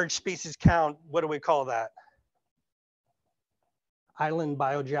large species count. What do we call that? Island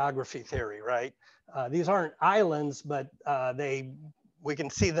biogeography theory, right? These aren't islands, but we can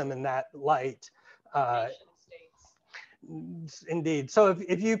see them in that light. Indeed. So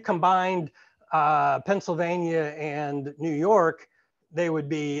if you combined Pennsylvania and New York, they would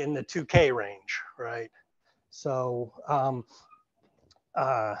be in the 2K range, right? So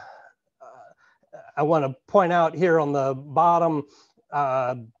I want to point out here on the bottom,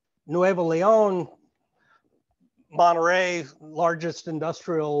 Nuevo Leon, Monterey, largest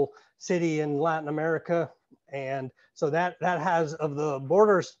industrial city in Latin America. And so that has, of the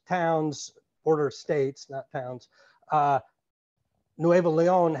border states, not towns, Nuevo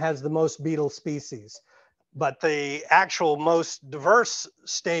Leon has the most beetle species. But the actual most diverse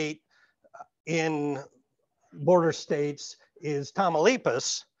state in border states is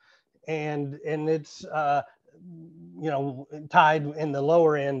Tamaulipas, and it's tied in the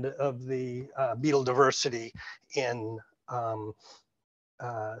lower end of the beetle diversity in.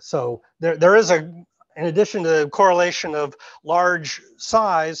 So there is in addition to the correlation of large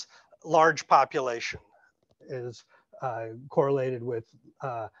size, large population is correlated with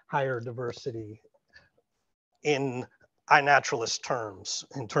higher diversity in iNaturalist terms,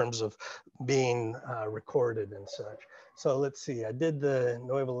 in terms of being recorded and such. So let's see, I did the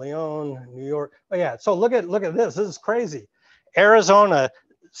Nuevo Leon, New York. Oh yeah, so look at this is crazy. Arizona,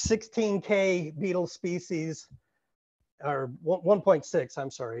 16K beetle species, or 1.6,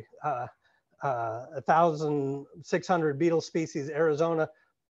 I'm sorry, 1,600 beetle species, Arizona,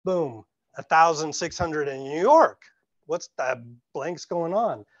 boom, 1,600 in New York. What's the blanks going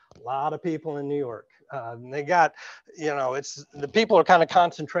on? A lot of people in New York. They got, it's, the people are kind of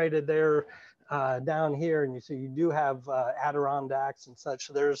concentrated there down here, and you do have Adirondacks and such.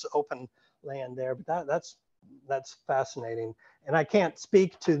 So there's open land there, but that's fascinating. And I can't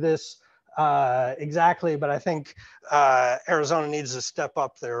speak to this exactly, but I think Arizona needs to step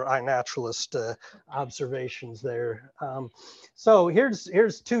up their iNaturalist observations there. So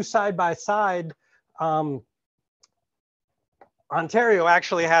here's two side by side. Ontario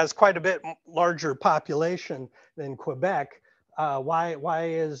actually has quite a bit larger population than Quebec. Why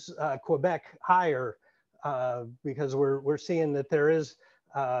is Quebec higher? Because we're seeing that there is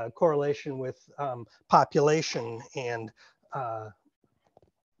correlation with population and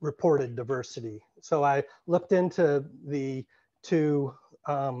reported diversity. So I looked into the two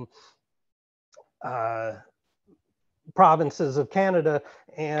provinces of Canada,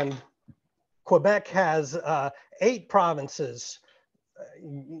 and Quebec has 8 provinces,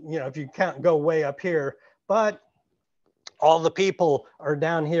 if you go way up here, but all the people are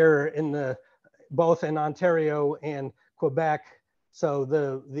down here in both in Ontario and Quebec.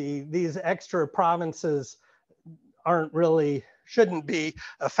 So these extra provinces shouldn't be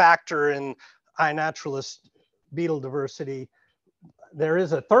a factor in iNaturalist beetle diversity. There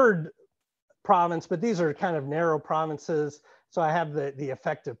is a third province, but these are kind of narrow provinces. So I have the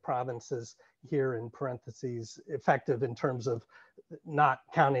effective provinces here in parentheses, effective in terms of not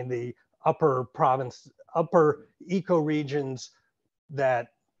counting the upper ecoregions that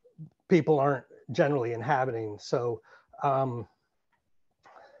people aren't generally inhabiting. So,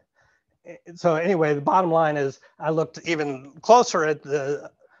 so anyway, the bottom line is I looked even closer at the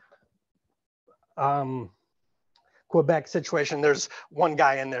Quebec situation. There's one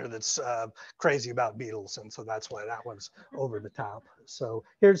guy in there that's crazy about beetles, and so that's why that one's over the top. So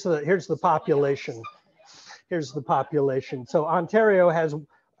here's the population. Here's the population. So Ontario has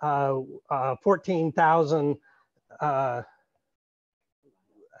 14,000.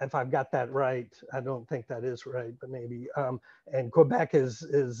 If I've got that right, I don't think that is right, but maybe. And Quebec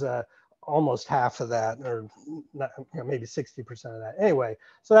is almost half of that, or not, maybe 60% of that. Anyway,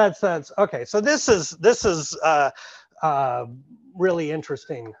 so that's okay. So this is really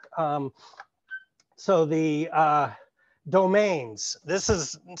interesting. So the domains. This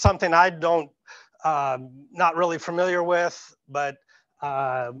is something I don't not really familiar with, but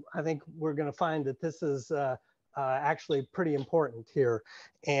I think we're going to find that this is actually pretty important here.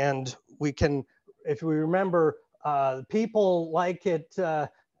 And we can, if we remember, people like it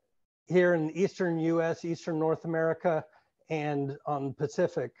here in Eastern US, Eastern North America, and on the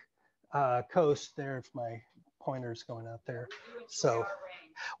Pacific coast there, if my pointer's going out there. So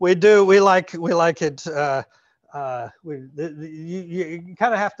we do, we like it. You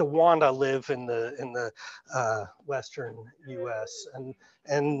kind of have to want to live in the Western US,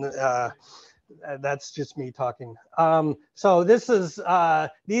 and that's just me talking. So this is,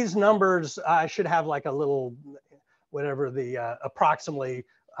 these numbers, I should have like a little, whatever the approximately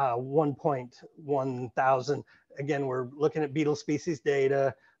 1.1 thousand. Again, we're looking at beetle species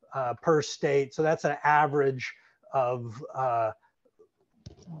data per state. So that's an average of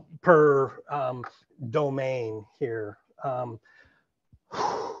per domain here.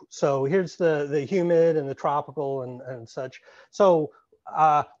 So here's the humid and the tropical and such. So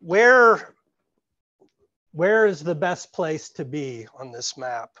where is the best place to be on this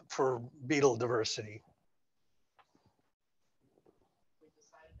map for beetle diversity?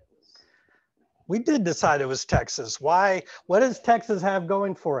 We did decide it was Texas. Why? What does Texas have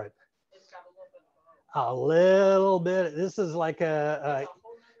going for it? A little bit. This is like it's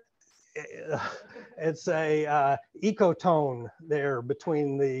a ecotone there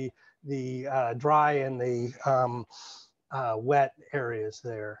between the dry and the wet areas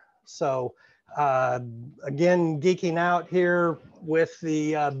there. So again, geeking out here with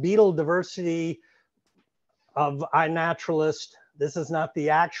the beetle diversity of iNaturalist. This is not the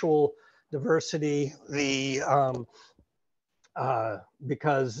actual diversity,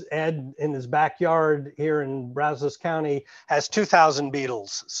 because Ed in his backyard here in Brazos County has 2,000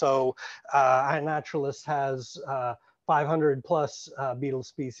 beetles. So iNaturalist has 500 plus beetle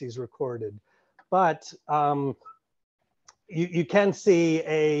species recorded. But you can see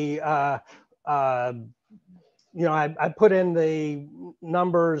a, you know, I put in the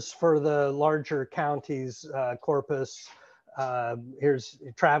numbers for the larger counties, Corpus, here's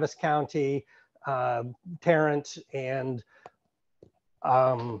Travis County, Tarrant, and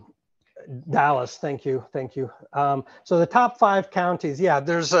Dallas. Thank you. So the top 5 counties, yeah,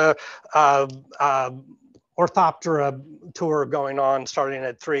 there's a Orthoptera tour going on starting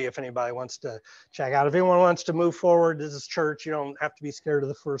at 3 if anybody wants to check out. If anyone wants to move forward, this is church. You don't have to be scared of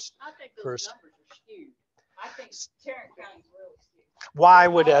the first. I think those numbers are skewed. I think Tarrant County's really skewed. Why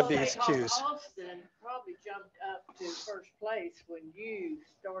would that be skewed? Austin probably jumped up to first place when you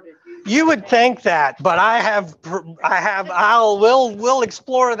started using. You would think that, but we'll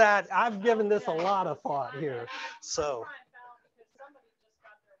explore that. I've given this a lot of thought here. So.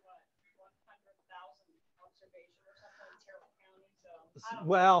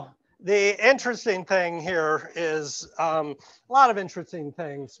 Well, the interesting thing here is a lot of interesting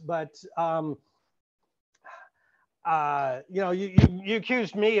things, but you know, you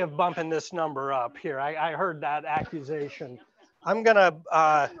accused me of bumping this number up here. I heard that accusation. I'm gonna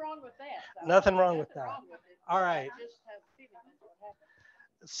Nothing wrong with that. nothing wrong with that. All right.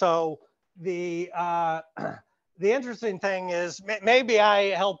 So the interesting thing is maybe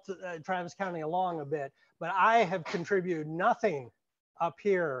I helped Travis County along a bit, but I have contributed nothing up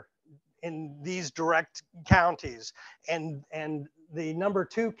here in these direct counties, and the number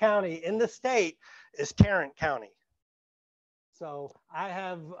 2 county in the state is Tarrant County. So I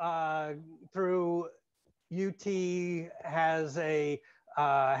have through UT has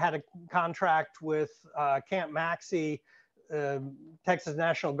had a contract with Camp Maxey, Texas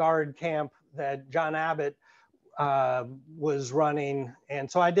National Guard camp that John Abbott was running, and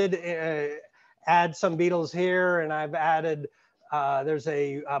so I did add some beetles here, and I've added. There's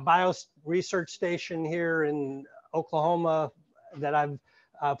a bio research station here in Oklahoma that I've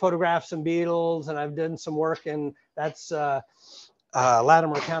photographed some beetles, and I've done some work in, that's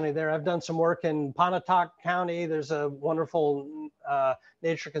Latimer County there. I've done some work in Pontotoc County. There's a wonderful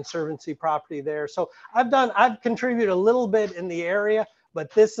Nature Conservancy property there. So I've contributed a little bit in the area,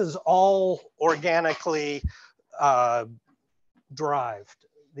 but this is all organically derived,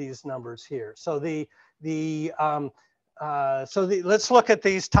 these numbers here. So let's look at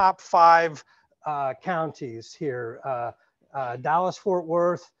these top 5 counties here. Dallas, Fort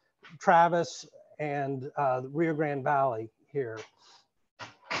Worth, Travis, and the Rio Grande Valley here.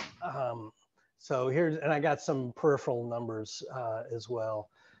 So here's, and I got some peripheral numbers as well.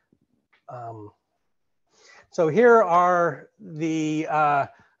 So here are the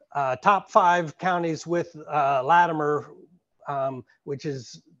top 5 counties with Latimer, which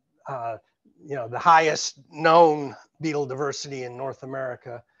is the highest known beetle diversity in North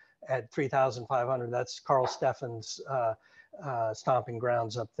America at 3,500. That's Karl Stephan's stomping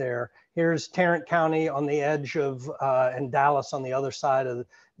grounds up there. Here's Tarrant County on the edge of, and Dallas on the other side of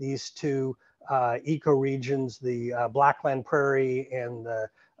these 2 ecoregions, the Blackland Prairie and the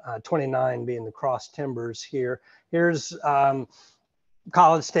 29 being the cross timbers here. Here's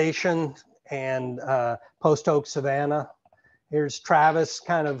College Station and Post Oak Savannah. Here's Travis,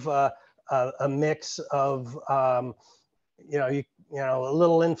 kind of a mix of, a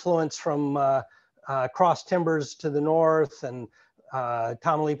little influence from cross timbers to the north, and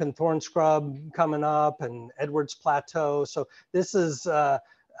Tomaleap Thorn Scrub coming up, and Edwards Plateau. So this is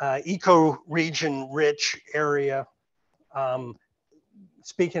ecoregion rich area.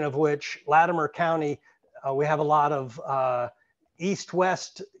 Speaking of which, Latimer County, we have a lot of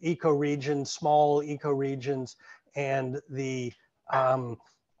east-west ecoregions, small ecoregions, and the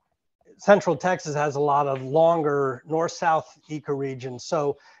Central Texas has a lot of longer north-south ecoregions.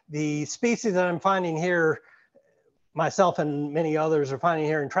 So the species that I'm finding here, myself and many others are finding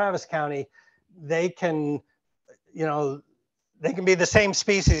here in Travis County, they can be the same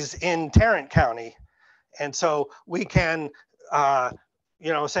species in Tarrant County. And so we can,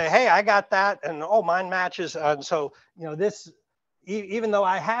 say, hey, I got that, and oh, mine matches. And so, this, even though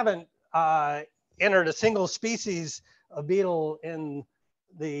I haven't entered a single species of beetle in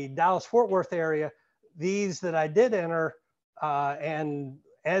the Dallas-Fort Worth area, these that I did enter, and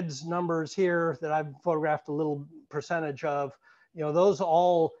Ed's numbers here that I've photographed a little percentage of, those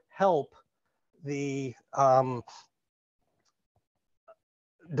all help the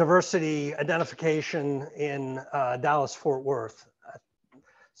diversity identification in Dallas-Fort Worth.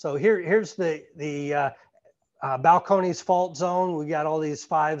 So here's the Balcones fault zone. We got all these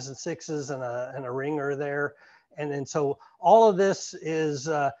 5s and 6s and a ringer there. And then so all of this is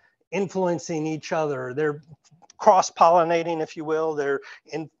influencing each other. They're cross-pollinating, if you will. They're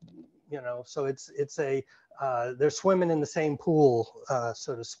in, so it's a, they're swimming in the same pool,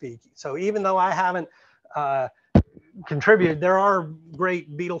 so to speak. So even though I haven't contributed, there are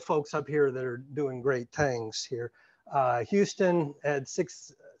great beetle folks up here that are doing great things here. Houston at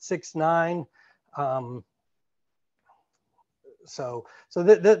 6'9". So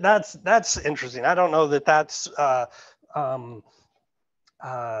that's interesting. I don't know that that's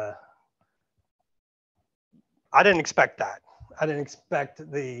I didn't expect that. I didn't expect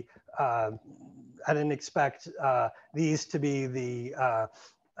the these to be the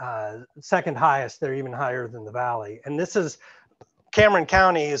second highest. They're even higher than the valley. And this is Cameron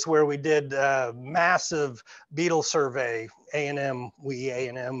County is where we did a massive beetle survey. A&M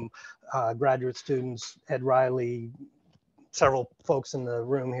graduate students, Ed Riley, several folks in the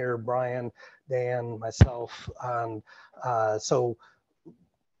room here, Brian, Dan, myself. So,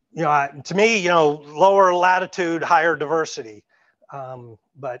 to me, lower latitude, higher diversity.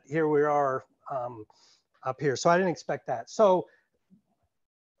 But here we are up here. So I didn't expect that. So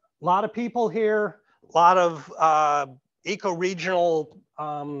a lot of people here, a lot of eco-regional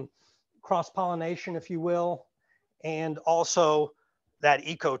cross-pollination, if you will, and also that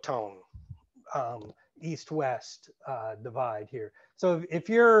ecotone. East-west divide here. So if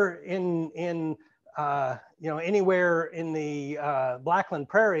you're in anywhere in the Blackland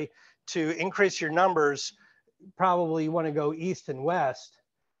Prairie, to increase your numbers, probably you want to go east and west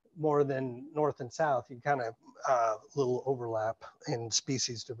more than north and south. You kind of little overlap in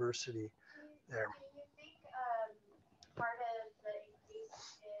species diversity there. Do you think part of the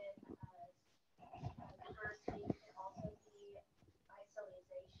increase in diversity can also be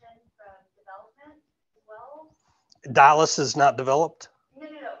isolation from development as well? Dallas is not developed? No.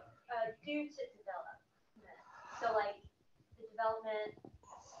 Due to development. So like the development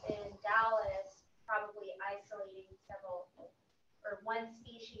in Dallas probably isolating several or one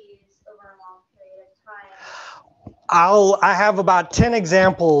species over a long period of time I have about 10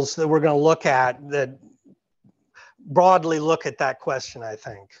 examples that we're going to look at that broadly look at that question, I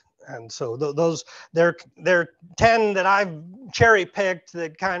think. And so those, they're 10 that I've cherry picked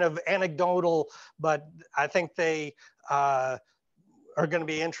that kind of anecdotal, but I think they are going to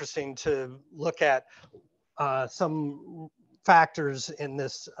be interesting to look at some factors in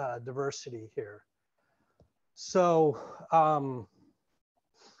this diversity here. So,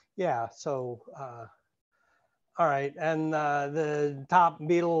 yeah, so, all right, and the top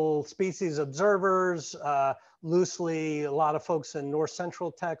beetle species observers, loosely, a lot of folks in north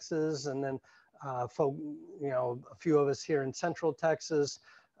central Texas, and then a few of us here in central Texas,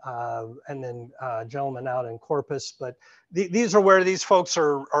 and then gentlemen out in Corpus. But these are where these folks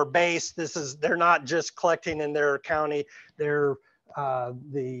are based. They're not just collecting in their county. They're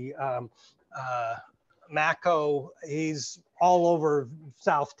Mako, he's all over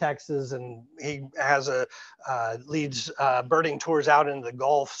South Texas, and he has leads birding tours out into the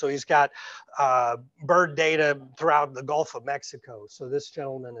Gulf. So he's got bird data throughout the Gulf of Mexico. So this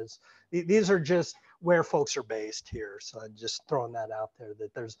gentleman these are just where folks are based here. So I'm just throwing that out there,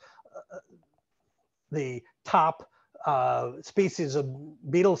 that there's the top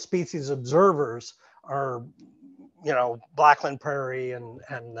beetle species observers are, Blackland Prairie and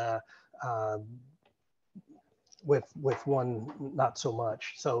with one not so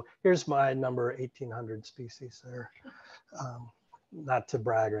much. So here's my number, 1,800 species there. Not to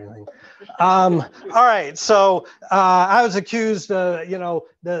brag or anything. All right, so I was accused,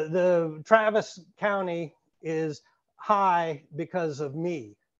 the Travis County is high because of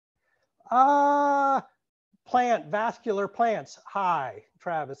me. Vascular plants, high,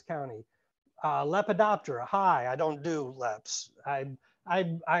 Travis County. Lepidoptera, high, I don't do leps. I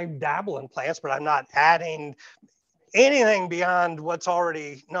dabble in plants, but I'm not adding anything beyond what's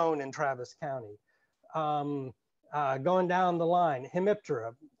already known in Travis County. Going down the line,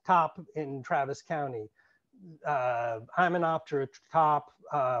 Hemiptera, top in Travis County. Hymenoptera, top.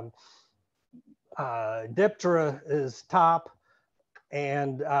 Diptera is top.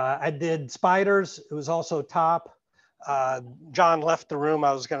 And I did spiders, it was also top. John left the room.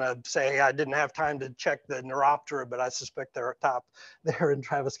 I was going to say I didn't have time to check the Neuroptera, but I suspect they're top there in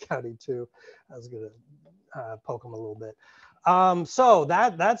Travis County too. I was going to poke them a little bit. So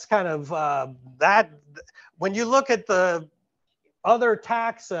that's kind of that. When you look at the other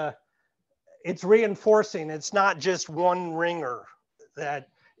taxa, it's reinforcing. It's not just one ringer that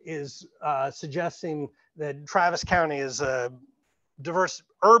is suggesting that Travis County is a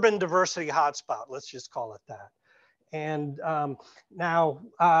urban diversity hotspot. Let's just call it that. And now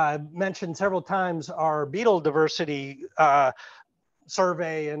mentioned several times our beetle diversity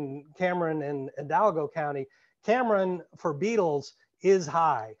survey in Cameron and Hidalgo County. Cameron for beetles is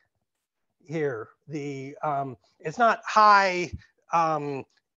high here. It's not high in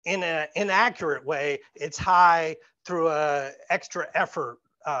an inaccurate way. It's high through a extra effort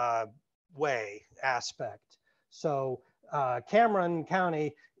way aspect. So Cameron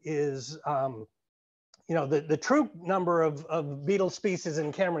County is the true number of beetle species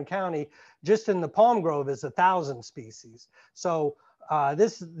in Cameron County, just in the Palm Grove, is 1,000 species. So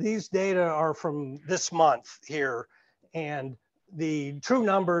these data are from this month here, and the true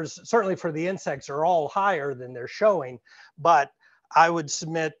numbers, certainly for the insects, are all higher than they're showing. But I would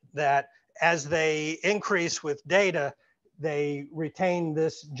submit that as they increase with data, they retain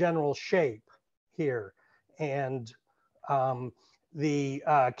this general shape here. And the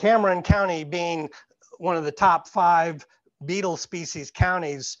Cameron County being one of the top 5 beetle species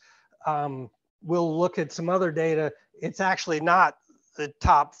counties, we'll look at some other data. It's actually not the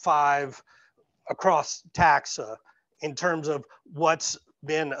top 5 across taxa in terms of what's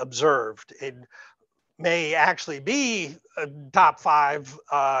been observed. It may actually be a top 5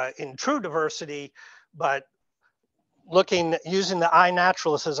 in true diversity, but using the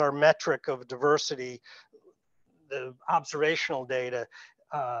iNaturalist as our metric of diversity, the observational data,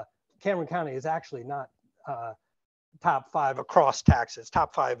 Cameron County is actually not top 5 across taxa. It's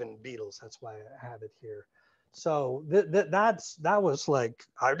top 5 in beetles. That's why I have it here. So that was like,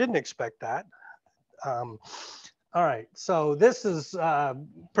 I didn't expect that. All right, so this is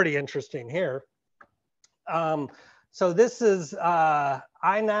pretty interesting here. So this is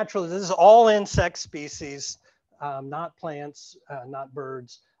iNaturalist. This is all insect species, not plants, not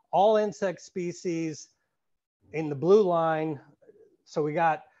birds. All insect species in the blue line. So we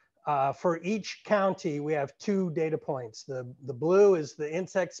got, for each county, we have 2 data points. The blue is the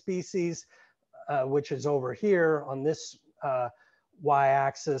insect species, which is over here on this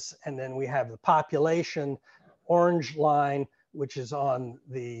y-axis. And then we have the population, orange line, which is on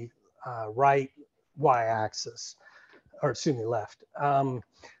the right y-axis. or excuse me, left.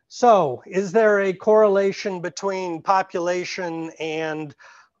 So is there a correlation between population and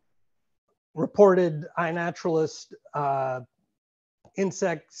reported iNaturalist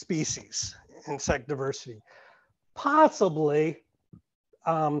insect species, insect diversity? Possibly,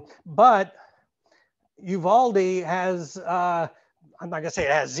 but Uvalde has, I'm not gonna say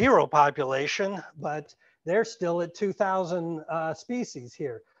it has zero population, but they're still at 2,000 species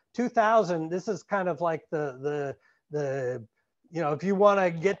here. 2,000, this is kind of like the you know, if you wanna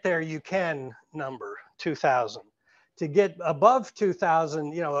get there, you can number, 2,000. To get above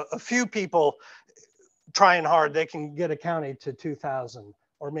 2,000, you know, a few people trying hard, they can get a county to 2,000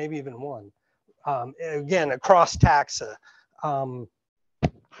 or maybe even one. Again, across taxa.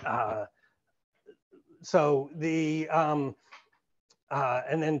 So the,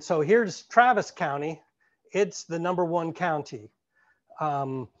 and then so here's Travis County. It's the #1 county.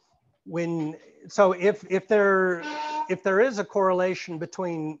 So if there is a correlation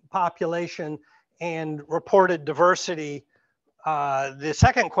between population and reported diversity, the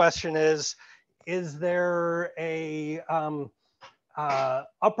second question is there a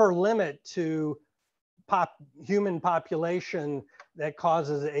upper limit to human population that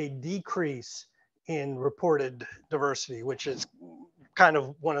causes a decrease in reported diversity, which is kind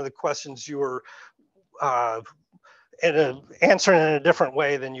of one of the questions you were answering in a different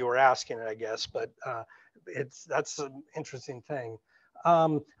way than you were asking it, I guess, but that's an interesting thing.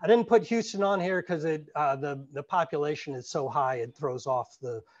 I didn't put Houston on here because the population is so high, it throws off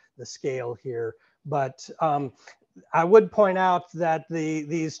the scale here. But I would point out that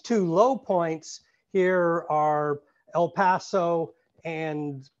these two low points here are El Paso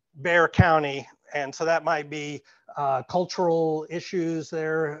and Bexar County. And so that might be cultural issues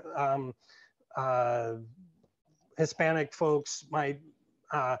there. Hispanic folks might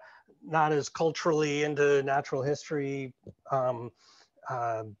not as culturally into natural history. Hate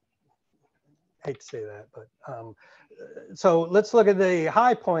to say that, but so let's look at the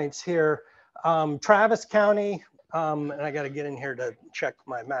high points here. Travis County, and I got to get in here to check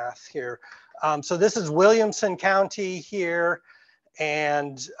my math here. So this is Williamson County here,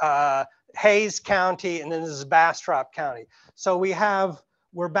 and Hayes County, and then this is Bastrop County. So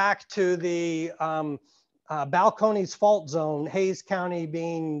we're back to the Balcones Fault Zone, Hayes County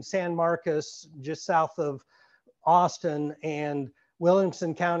being San Marcos, just south of Austin, and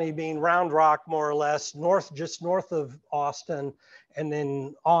Williamson County being Round Rock, more or less, just north of Austin, and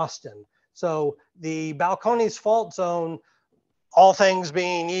then Austin. So the Balcones Fault Zone, all things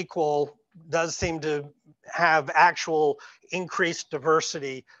being equal, does seem to have actual increased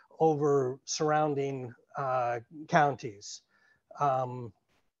diversity over surrounding counties.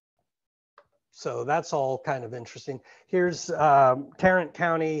 So that's all kind of interesting. Here's Tarrant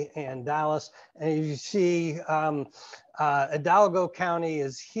County and Dallas. And you see Hidalgo County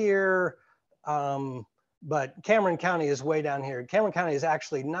is here, but Cameron County is way down here. Cameron County is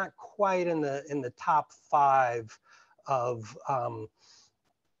actually not quite in the top 5 of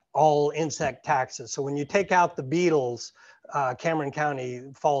all insect taxes. So when you take out the beetles, Cameron County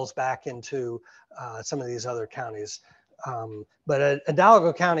falls back into some of these other counties. But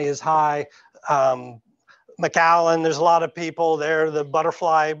Hidalgo County is high. McAllen, there's a lot of people there. The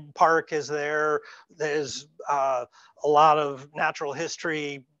Butterfly Park is there. There's a lot of natural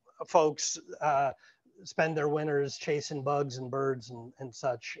history folks spend their winters chasing bugs and birds and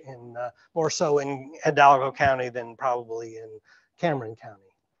such, more so in Hidalgo County than probably in Cameron County.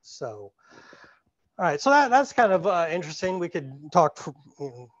 So, all right, so that's kind of interesting. We could talk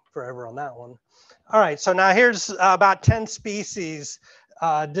forever on that one. All right, so now here's about 10 species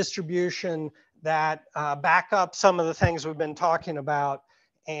distribution that back up some of the things we've been talking about.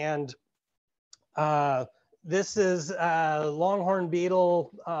 And this is longhorn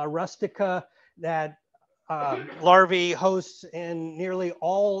beetle rustica that larvae hosts in nearly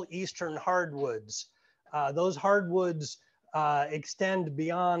all eastern hardwoods. Those hardwoods extend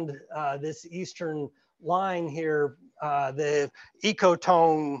beyond this eastern line here. The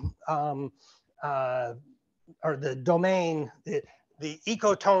ecotone or the domain, the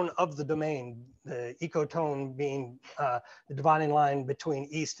ecotone of the domain, the ecotone being the dividing line between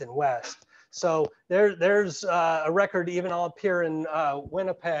east and west. So there's a record even up here in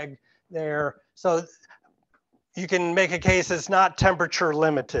Winnipeg there. So you can make a case it's not temperature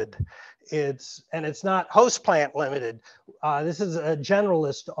limited. It's not host plant limited. This is a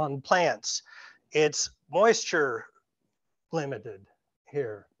generalist on plants. It's moisture limited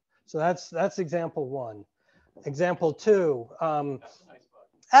here. So that's example 1. Example 2,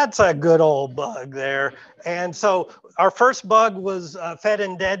 that's a good old bug there. And so our first bug was fed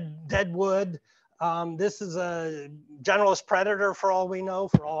in dead wood. This is a generalist predator for all we know,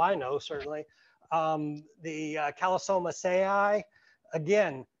 for all I know, certainly. The Calosoma sayi,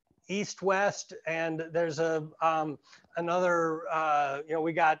 again, east-west, and there's a another, you know,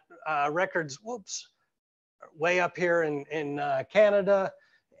 we got records, whoops, way up here in Canada.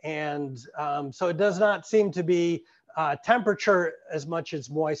 And so it does not seem to be temperature as much as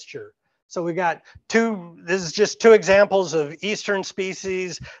moisture. So we got this is just two examples of eastern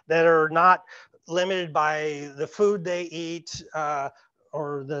species that are not limited by the food they eat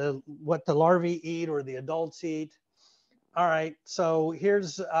or what the larvae eat or the adults eat. All right, so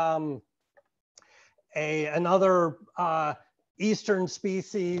here's another eastern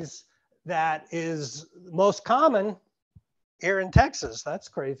species that is most common here in Texas. That's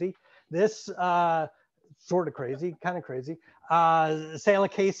crazy. This sort of crazy, kind of crazy.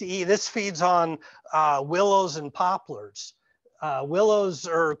 Salacacea, this feeds on willows and poplars. Willows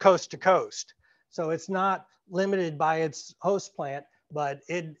are coast to coast. So it's not limited by its host plant, but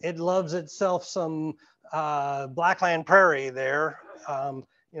it loves itself some blackland prairie there. You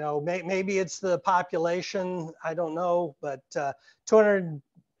know, maybe it's the population, I don't know, but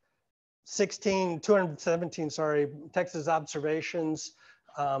 217, sorry, Texas observations.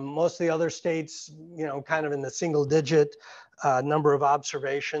 Most of the other states, you know, kind of in the single digit number of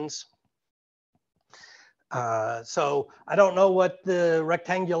observations. So I don't know what the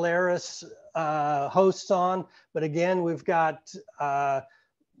Rectangularis hosts on, but again, we've got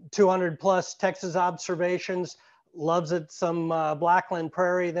 200 plus Texas observations. Loves it some blackland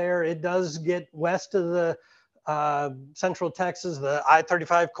prairie there. It does get west of the central Texas, the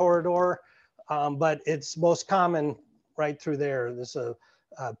I-35 corridor, but it's most common right through there. There's a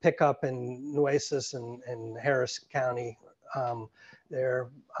pickup in Nueces and Harris County there.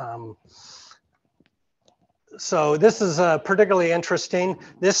 So this is particularly interesting.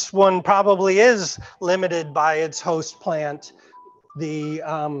 This one probably is limited by its host plant. The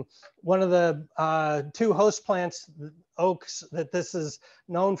one of the two host plants, oaks, that this is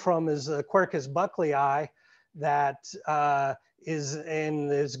known from is Quercus bucklei, that is in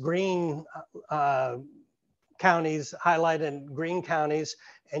this green counties, highlighted green counties,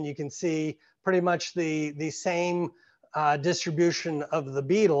 and you can see pretty much the same distribution of the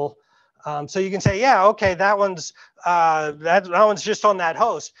beetle. So you can say, yeah, okay, that one's just on that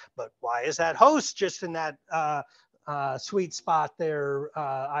host, but why is that host just in that sweet spot there,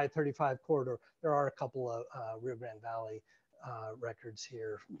 I-35 corridor? There are a couple of Rio Grande Valley records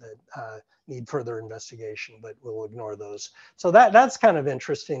here that need further investigation, but we'll ignore those. So that's kind of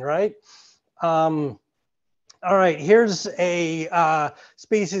interesting, right? All right, here's a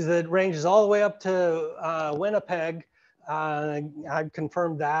species that ranges all the way up to Winnipeg. I've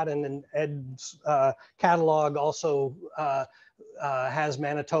confirmed that, and then Ed's catalog also has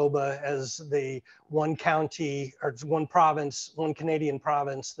Manitoba as the one county or one province, one Canadian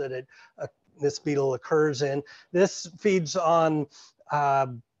province that this beetle occurs in. This feeds on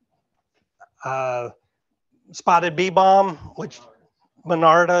spotted bee balm, which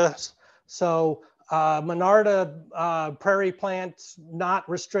Monarda. So Monarda prairie plants, not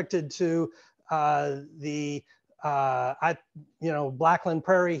restricted to the Blackland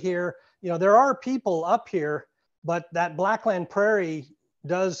Prairie here. You know, there are people up here, but that Blackland Prairie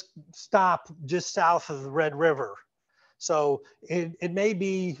does stop just south of the Red River. So it may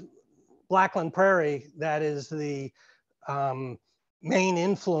be Blackland Prairie that is the main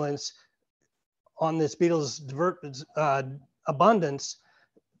influence on this beetle's abundance.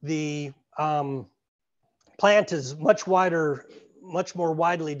 The plant is much more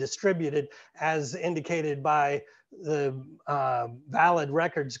widely distributed, as indicated by the valid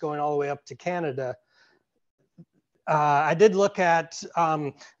records going all the way up to Canada. I did look at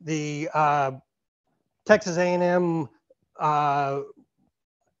the Texas A&M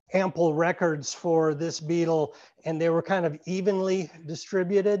ample records for this beetle, and they were kind of evenly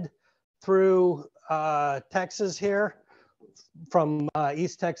distributed through Texas here, from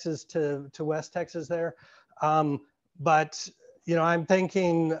East Texas to West Texas there. But you know, I'm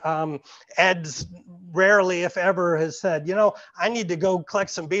thinking Ed's rarely, if ever, has said, you know, I need to go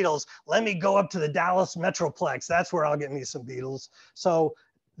collect some beetles. Let me go up to the Dallas Metroplex. That's where I'll get me some beetles. So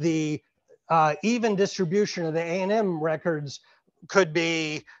the even distribution of the A&M records could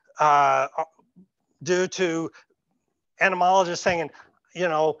be due to entomologists saying, you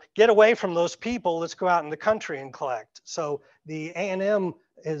know, get away from those people. Let's go out in the country and collect. So the A&M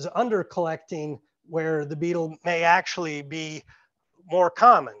is under collecting where the beetle may actually be more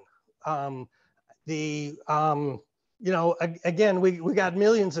common. You know, again, we got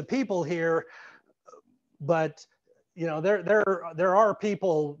millions of people here, but you know, there are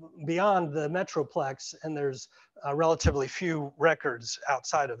people beyond the Metroplex, and there's relatively few records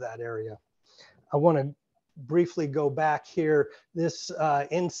outside of that area. I want to briefly go back here. This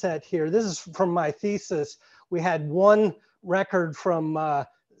inset here, this is from my thesis. We had one record from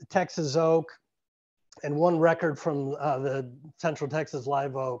Texas oak and one record from the Central Texas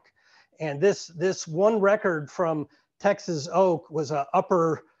live oak. And this one record from Texas oak was a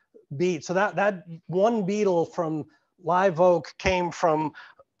upper beat. So that one beetle from live oak came from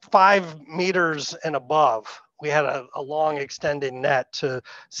 5 meters and above. We had a long extending net to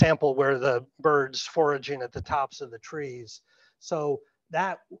sample where the birds foraging at the tops of the trees. So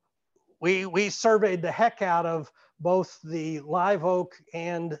that we surveyed the heck out of both the live oak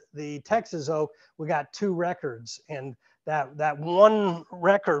and the Texas oak. We got 2 records, and that one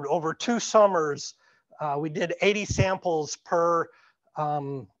record over 2 summers, we did 80 samples per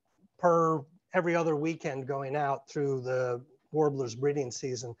every other weekend going out through the warbler's breeding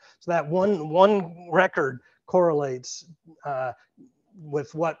season. So that one record correlates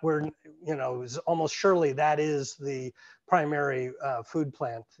with what we're, you know, is almost surely that is the primary food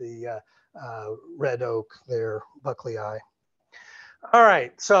plant, the red oak there, Buckley-eye. All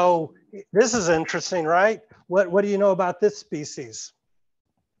right, so this is interesting, right? What do you know about this species?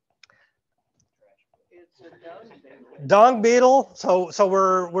 It's a dung beetle. Dung beetle.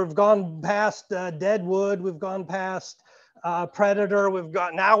 So we've gone past deadwood. We've gone past predator.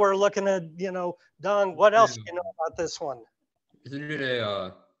 Now we're looking at, you know, dung. What else do you know about this one? Isn't it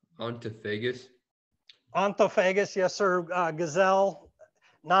a Onthophagus? Onthophagus, yes, sir. Gazelle,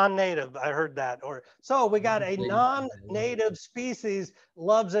 non-native. I heard that. So we got a non-native species,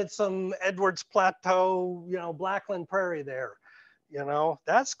 loves at some Edwards Plateau, you know, Blackland Prairie there. You know,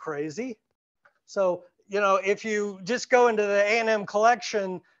 that's crazy. So, you know, if you just go into the A&M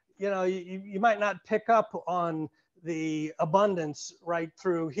collection, you know, you might not pick up on the abundance right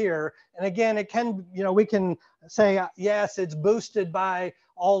through here. And again, it can, you know, we can say, yes, it's boosted by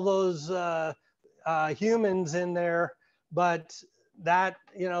all those humans in there, but that,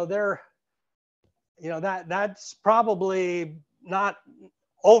 you know, that's probably not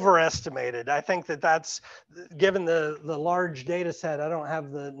overestimated. I think that's, given the large data set, I don't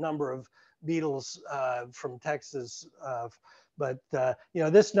have the number of beetles from Texas, but you know,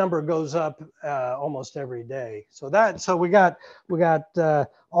 this number goes up almost every day. So we got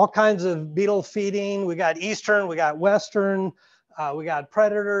all kinds of beetle feeding. We got eastern, we got western, we got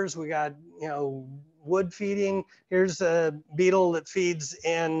predators, we got, you know, wood feeding. Here's a beetle that feeds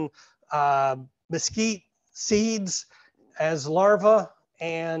in mesquite seeds as larvae,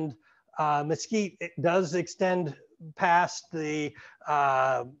 and mesquite, it does extend past the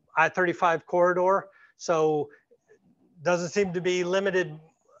I-35 corridor, so doesn't seem to be limited.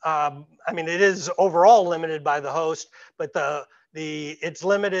 I mean, it is overall limited by the host, but it's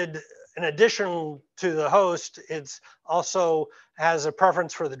limited in addition to the host. It's also has a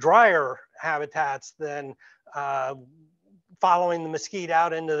preference for the drier habitats than following the mesquite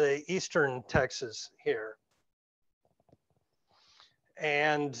out into the eastern Texas here.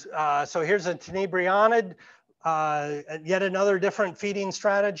 And so here's a tenebrionid, yet another different feeding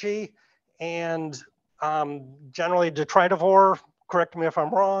strategy, and generally detritivore, correct me if I'm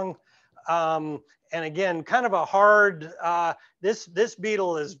wrong. And again, kind of a hard, this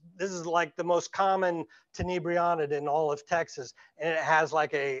beetle this is like the most common tenebrionid in all of Texas. And it has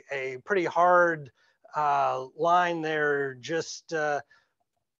like a pretty hard line there just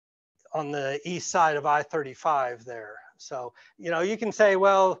on the east side of I-35 there. So, you know, you can say,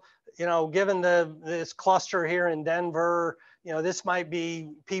 well, you know, given this cluster here in Denver, you know, this might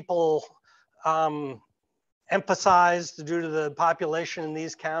be people emphasized due to the population in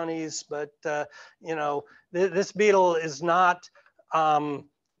these counties, but you know, this beetle is not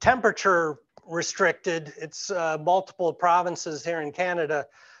temperature restricted. It's multiple provinces here in Canada,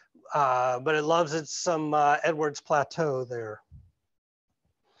 but it loves its some Edwards Plateau there.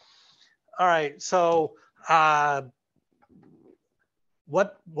 All right, so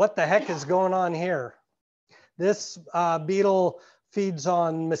what the heck is going on here? This beetle feeds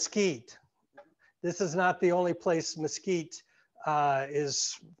on mesquite. This is not the only place mesquite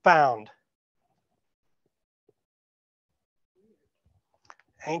is found.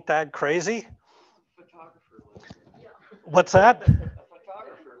 Ain't that crazy? Photographer lives there. What's that? A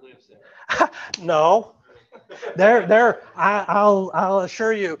photographer lives there. No. I'll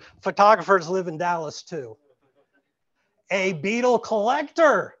assure you, photographers live in Dallas too. A beetle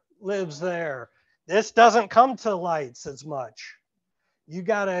collector lives there. This doesn't come to lights as much. You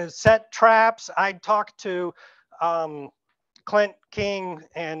got to set traps. I talked to Clint King,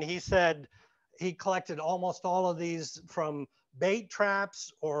 and he said he collected almost all of these from bait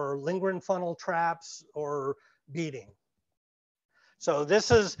traps or lingering funnel traps or beating. So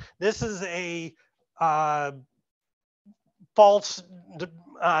this is a false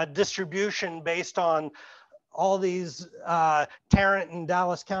distribution based on all these Tarrant and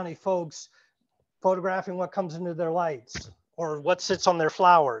Dallas County folks photographing what comes into their lights or what sits on their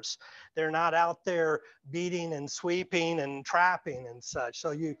flowers. They're not out there beating and sweeping and trapping and such.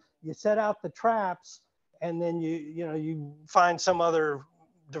 So you set out the traps and then you find some other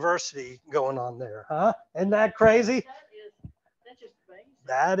diversity going on there, huh? Isn't that crazy? That's just amazing.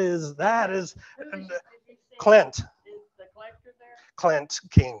 That is Did you say Clint. Is the collector there? Clint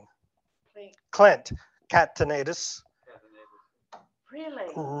King. Clint Catenatus.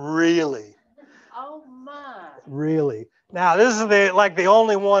 Really? Really. Oh my. Really. Now this is the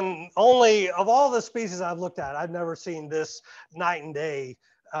only of all the species I've looked at, I've never seen this night and day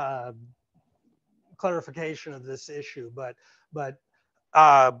clarification of this issue. But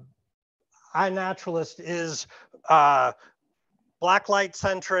iNaturalist is black light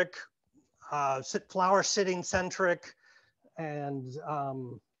centric, flower sitting centric, and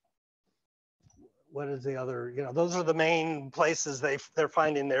what is the other? Those are the main places they're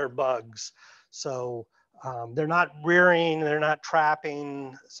finding their bugs. So they're not rearing, they're not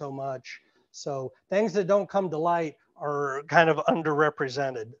trapping so much. So things that don't come to light are kind of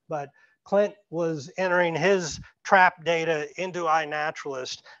underrepresented. But Clint was entering his trap data into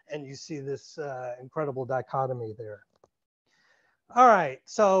iNaturalist, and you see this incredible dichotomy there. All right,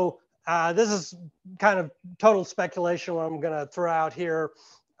 so this is kind of total speculation what I'm going to throw out here.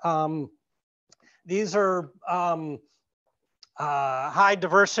 These are high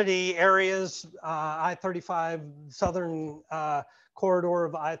diversity areas, I-35, southern corridor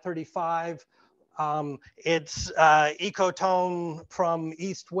of I-35. It's ecotone from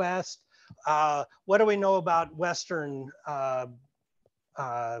east-west. What do we know about western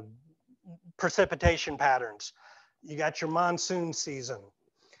precipitation patterns? You got your monsoon season.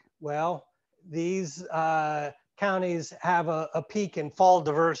 Well, these counties have a peak in fall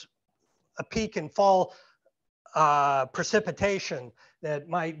precipitation that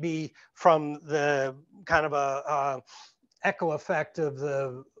might be from the kind of a echo effect of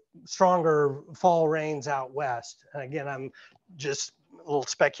the stronger fall rains out west. And again, I'm just a little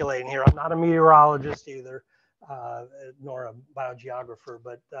speculating here. I'm not a meteorologist either, nor a biogeographer,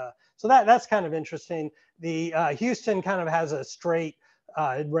 but so that's kind of interesting. The Houston kind of has a straight,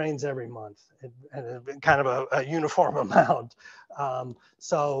 it rains every month and kind of a uniform amount.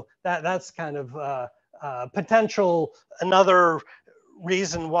 So that's kind of potential, another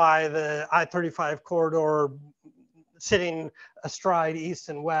reason why the I-35 corridor sitting astride east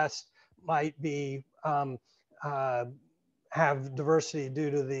and west might be have diversity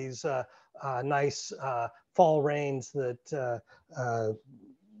due to these nice fall rains that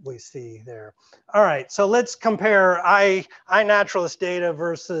we see there. All right, so let's compare iNaturalist data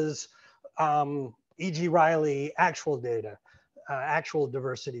versus E.G. Riley actual data, actual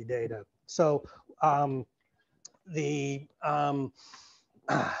diversity data. So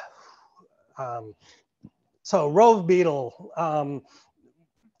so rove beetle,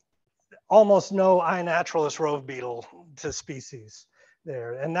 almost no iNaturalist rove beetle to species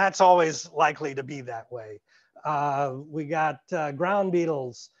there, and that's always likely to be that way. We got ground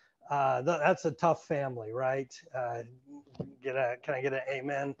beetles. That's a tough family, right? Can I get an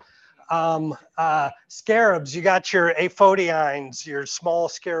amen? Scarabs, you got your aphodiines, your small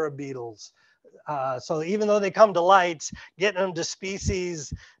scarab beetles. So even though they come to lights, getting them to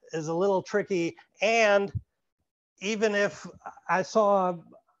species is a little tricky. And even if I saw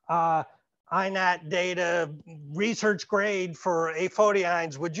iNat data research grade for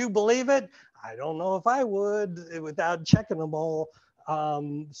aphodiines, would you believe it? I don't know if I would without checking them all.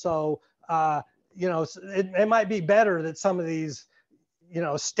 It might be better that some of these,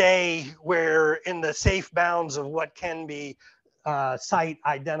 stay where in the safe bounds of what can be site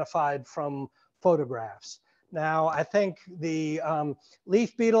identified from photographs. Now, I think the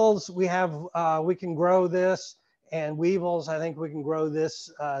leaf beetles, we can grow this, and weevils, I think we can grow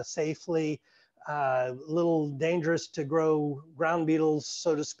this safely. A little dangerous to grow ground beetles,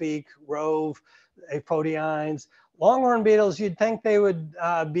 so to speak, rove, aphodiines. Longhorn beetles, you'd think they would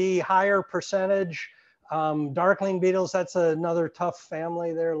be higher percentage. Darkling beetles, that's another tough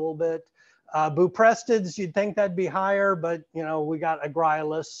family there a little bit. Buprestids, you'd think that'd be higher, but we got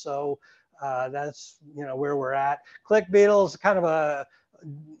Agriolus, so that's where we're at. Click beetles, kind of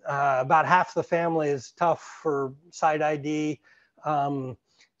about half the family is tough for site ID.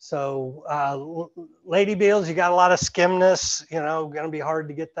 Lady beetles, you got a lot of skimness, going to be hard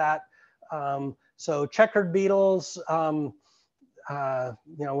to get that. So checkered beetles, you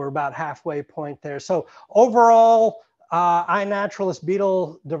know, we're about halfway point there. So overall, iNaturalist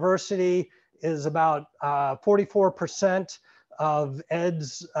beetle diversity is about 44% of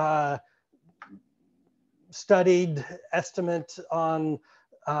Ed's studied estimate on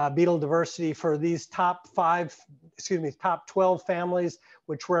beetle diversity for these top 12 families,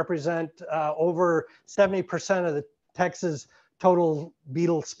 which represent over 70% of the Texas total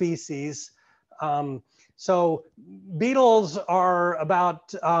beetle species. So beetles are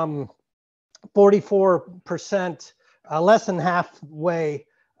about 44%, less than halfway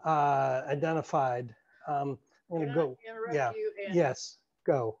identified. I'm going to go. Yeah. Yes.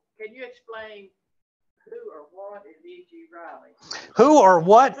 Go. Can you explain who or what is E.G. Riley? Who or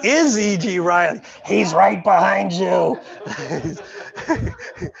what is E.G. Riley? He's right behind you.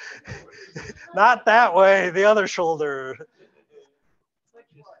 Not that way, the other shoulder.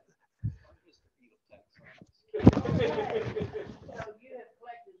 So you have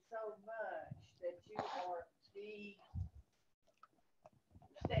collected so much that you are the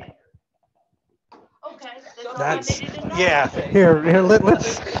standard. Okay, that's all I needed to know. Yeah. Here,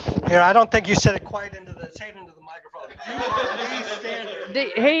 let's. Here, I don't think you said it quite into the. Say it into the microphone. You are the standard.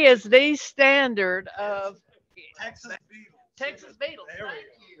 He is the standard of Texas beetles. Texas beetles. There we Thank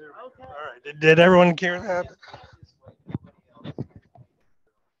go. you. Okay. All right. Did everyone hear that?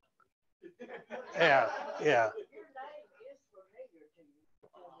 Yeah. Yeah. Your name is familiar to you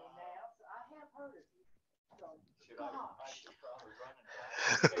now, so I have heard of you. So, gosh.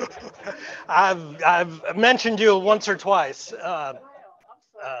 I've mentioned you once or twice. Well,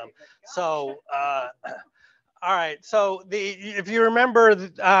 I'm sorry. All right. So if you remember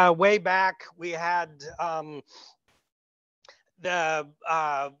way back, we had the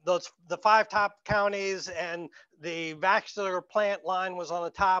 5 top counties, and the vascular plant line was on the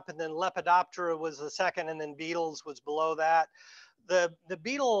top, and then Lepidoptera was the second, and then beetles was below that. The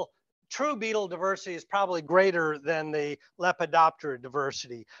true beetle diversity is probably greater than the Lepidoptera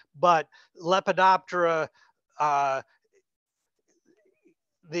diversity, but Lepidoptera,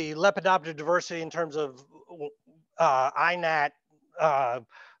 the Lepidoptera diversity in terms of iNat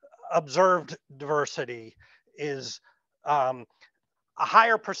observed diversity is a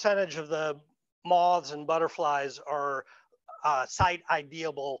higher percentage of the moths and butterflies are site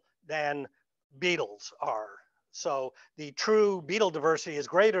ideable than beetles are. So the true beetle diversity is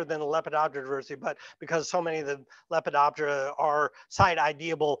greater than the Lepidoptera diversity, but because so many of the Lepidoptera are site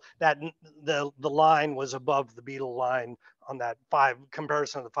ideable, that the line was above the beetle line on that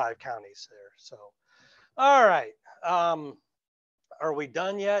comparison of the 5 counties there. So, all right. Are we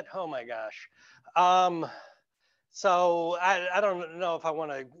done yet? Oh my gosh. So I don't know if I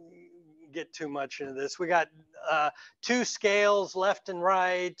want to get too much into this. We got 2 scales left and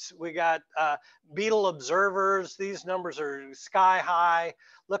right. We got beetle observers. These numbers are sky high.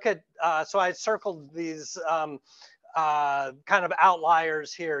 Look at, so I circled these kind of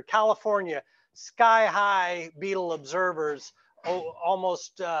outliers here. California, sky high beetle observers,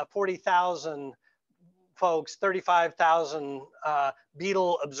 almost 40,000 folks, 35,000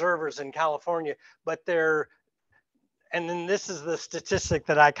 beetle observers in California, but they're, and then this is the statistic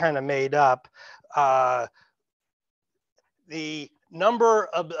that I kind of made up. The number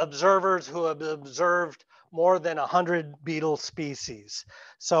of observers who have observed more than 100 beetle species.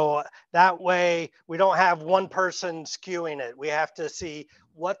 So that way we don't have one person skewing it. We have to see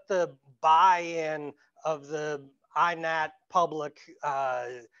what the buy-in of the iNat public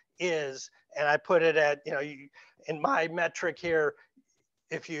is. And I put it at, you know, in my metric here,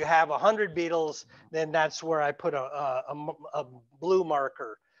 if you have 100 beetles, then that's where I put a blue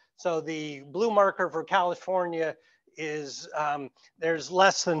marker. So the blue marker for California is there's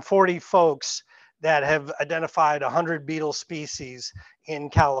less than 40 folks that have identified 100 beetle species in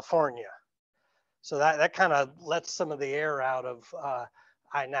California. So that kind of lets some of the air out of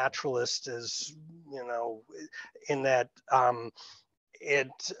iNaturalist, is, you know, in that I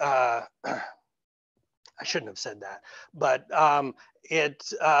shouldn't have said that, but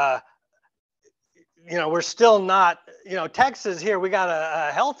you know, we're still not, you know, Texas here, we got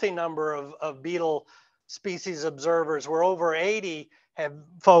a healthy number of beetle species observers. We're over 80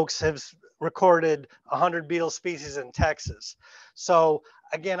 folks have recorded 100 beetle species in Texas. So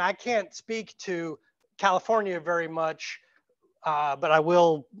again, I can't speak to California very much, but I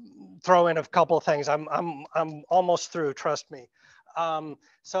will throw in a couple of things. I'm almost through, trust me.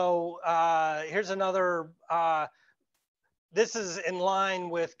 So here's another this is in line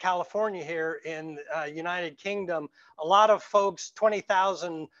with California here in United Kingdom. A lot of folks,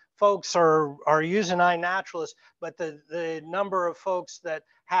 20,000 folks are using iNaturalist, but the number of folks that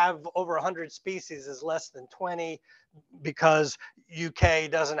have over 100 species is less than 20 because UK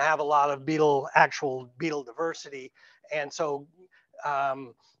doesn't have a lot of actual beetle diversity. And so,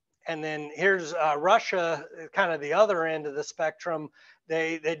 and then here's Russia, kind of the other end of the spectrum.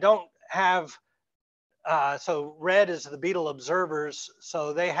 They don't have, so red is the beetle observers.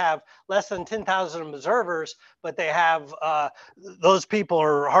 So they have less than 10,000 observers, but they have, those people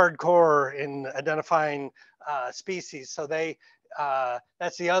are hardcore in identifying species. So they,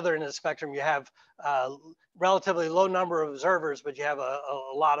 that's the other end of the spectrum. You have relatively low number of observers, but you have a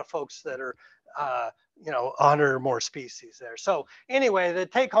lot of folks that are, you know, 100 or more species there. So anyway, the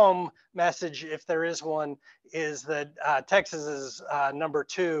take home message, if there is one, is that Texas is number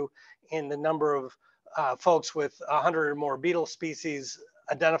 2 in the number of folks with 100 or more beetle species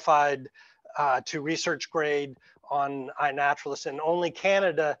identified to research grade on iNaturalist, and only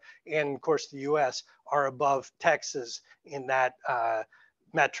Canada and of course the US are above Texas in that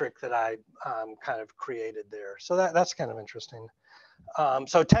metric that I kind of created there. So that's kind of interesting.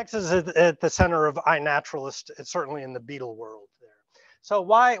 So Texas is at the center of iNaturalist. It's certainly in the beetle world there. So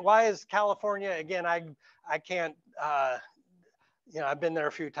why is California, again, I can't, you know, I've been there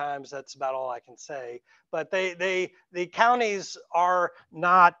a few times. That's about all I can say. But the counties are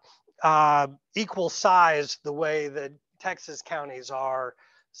not equal size the way that Texas counties are.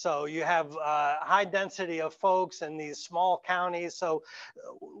 So you have high density of folks in these small counties. So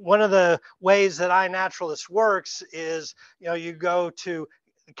one of the ways that iNaturalist works is, you know, you go to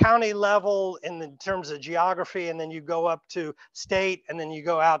the county level in terms of geography, and then you go up to state, and then you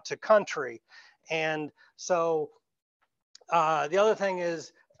go out to country. And so the other thing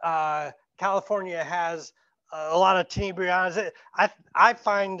is California has a lot of tenebriones. I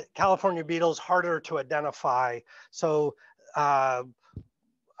find California beetles harder to identify. So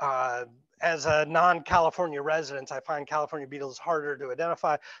as a non-California resident, I find California beetles harder to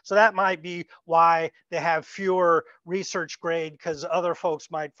identify. So that might be why they have fewer research grade, because other folks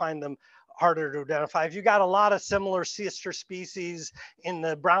might find them harder to identify. If you got a lot of similar sister species in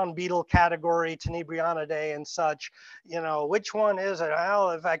the brown beetle category, Tenebrionidae and such, you know, which one is it?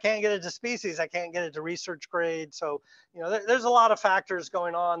 Well, if I can't get it to species, I can't get it to research grade. So, you know, there's a lot of factors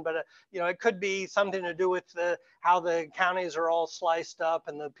going on, but, you know, it could be something to do with how the counties are all sliced up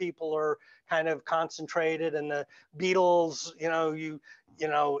and the people are kind of concentrated, and the beetles, you know,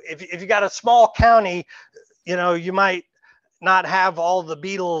 if you got a small county, you know, you might not have all the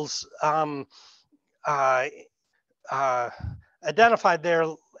beetles identified there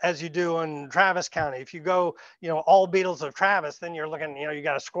as you do in Travis County. If you go, you know, all beetles of Travis, then you're looking, you know, you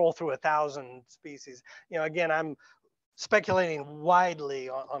got to scroll through 1,000 species. You know, again, I'm speculating widely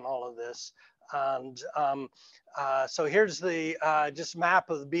on all of this. And so here's the just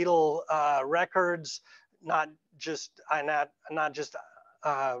map of the beetle records, not just iNat, not just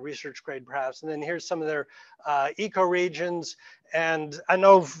research grade perhaps. And then here's some of their ecoregions. And I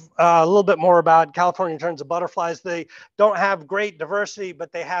know a little bit more about California in terms of butterflies. They don't have great diversity,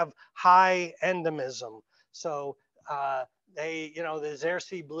 but they have high endemism. So they, you know, the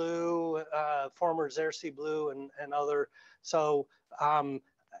Xerxes blue, former Xerxes blue and other. So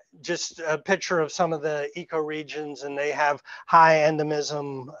just a picture of some of the ecoregions, and they have high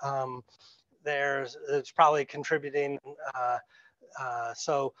endemism there. It's probably contributing.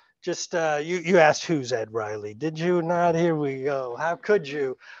 So just you asked who's Ed Riley. Did you not? Here we go. How could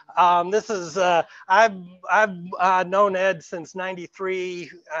you? This is I've known Ed since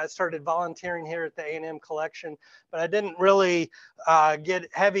 '93. I started volunteering here at the A&M collection, but I didn't really get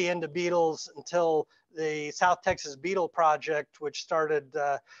heavy into beetles until the South Texas Beetle Project, which started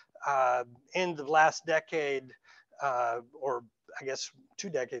end of last decade, or I guess 2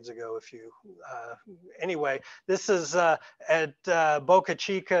 decades ago, if you, anyway, this is at Boca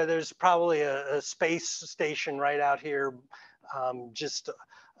Chica. There's probably a space station right out here.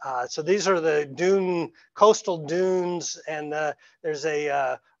 So these are the coastal dunes, and there's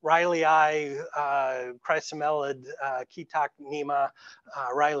a Riley-eye chrysomelid, Ketok Nema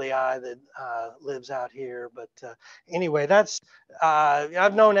Riley-eye that lives out here. But anyway, that's,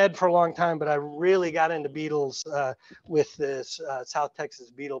 I've known Ed for a long time, but I really got into beetles with this South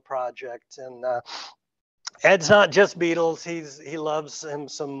Texas Beetle Project. And Ed's not just beetles. He loves him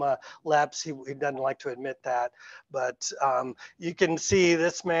some leps. He doesn't like to admit that, but you can see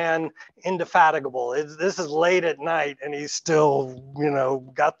this man indefatigable. This is late at night, and he's still, you know,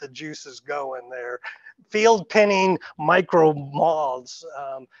 got the juices going there. Field pinning micro moths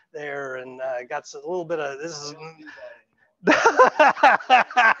there, and got a little bit of this is.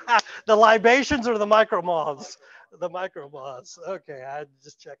 The libations or the micro moths? The micro moths. Okay, I'm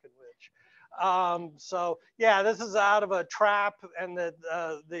just checking which. So yeah, this is out of a trap, and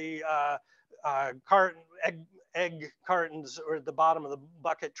the carton egg cartons are at the bottom of the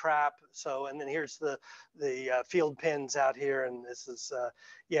bucket trap. So, and then here's the field pins out here, and this is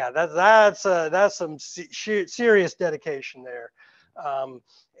yeah, that's some serious dedication there.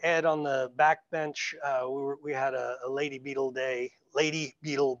 Ed on the back bench, we had a lady beetle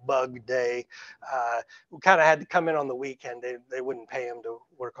bug day. We kind of had to come in on the weekend. They wouldn't pay him to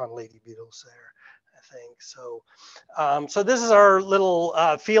work on lady beetles there, I think. So, so this is our little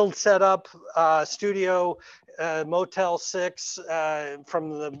field setup studio, Motel 6 from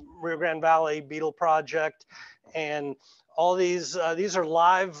the Rio Grande Valley Beetle Project, and all these are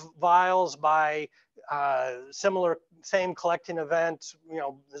live vials by same collecting event. You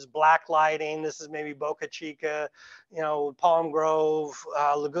know, this black lighting, this is maybe Boca Chica, you know, Palm Grove,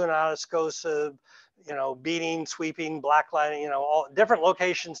 Laguna Atascosa, you know, beating, sweeping, black lighting, you know, all different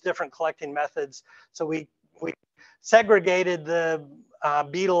locations, different collecting methods. So we segregated the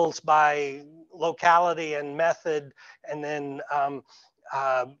beetles by locality and method, and then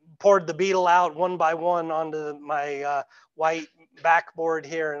poured the beetle out one by one onto my white backboard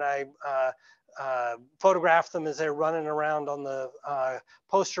here, and I photograph them as they're running around on the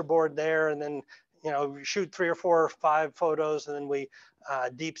poster board there, and then, you know, shoot 3 or 4 or 5 photos, and then we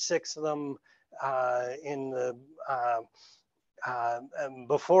deep six them in the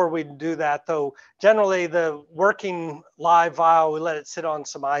before we do that, though, generally the working live vial, we let it sit on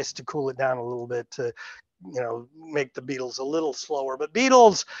some ice to cool it down a little bit to, you know, make the beetles a little slower. But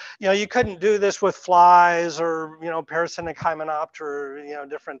beetles, you know, you couldn't do this with flies or, you know, parasitic hymenoptera, you know,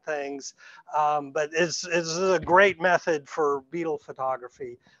 different things. But it's a great method for beetle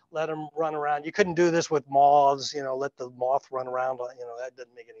photography. Let them run around. You couldn't do this with moths, you know, let the moth run around, you know, that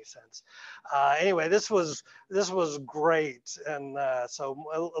didn't make any sense. Anyway, this was great. And so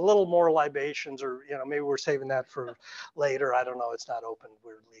a little more libations, or, you know, maybe we're saving that for later. I don't know. It's not open.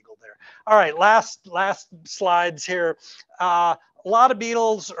 We're legal there. All right, last slides here. A lot of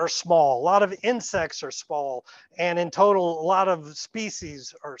beetles are small. A lot of insects are small. And in total, a lot of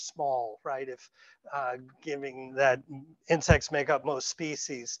species are small, right? If giving that insects make up most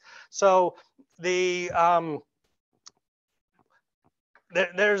species. So the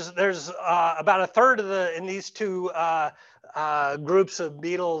there's about a third of in these two groups of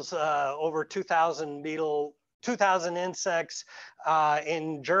beetles, over 2,000 insects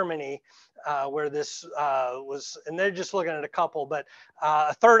in Germany, where this was, and they're just looking at a couple, but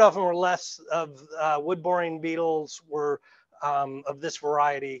a third of them were less of wood-boring beetles were of this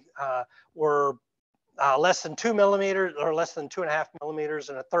variety were less than 2 millimeters or less than 2.5 millimeters,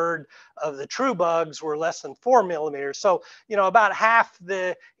 and a third of the true bugs were less than 4 millimeters. So, you know, about half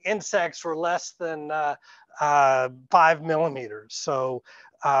the insects were less than 5 millimeters. So,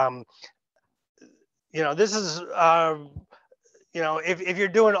 you know, this is, you know, if you're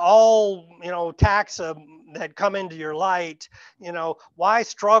doing all, you know, taxa that come into your light, you know, why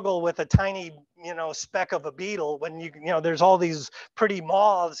struggle with a tiny, you know, speck of a beetle when you know, there's all these pretty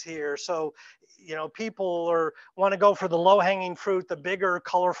moths here. So, you know, people want to go for the low-hanging fruit, the bigger,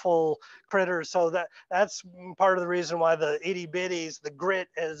 colorful critters. So that's part of the reason why the itty bitties, the grit,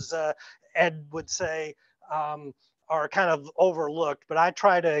 as Ed would say, are kind of overlooked. But I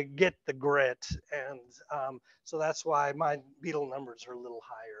try to get the grit, and so that's why my beetle numbers are a little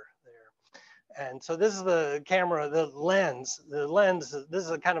higher there. And so this is the camera, the lens. This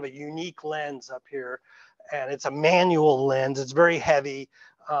is a kind of a unique lens up here, and it's a manual lens. It's very heavy.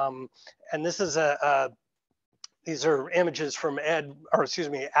 And this is these are images from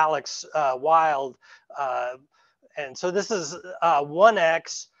Alex Wild. And so this is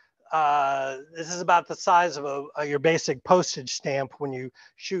 1X. This is about the size of your basic postage stamp when you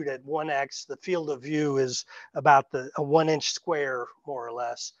shoot at 1X. The field of view is about a 1-inch square, more or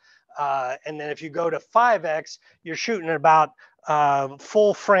less. And then if you go to 5X, you're shooting at about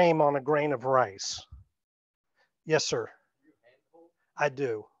full frame on a grain of rice. Yes, sir. I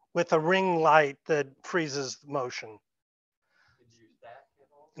do, with a ring light that freezes motion.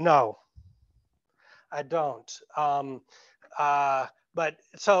 No, I don't. But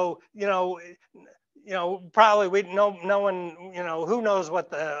so, you know, probably no one, you know, who knows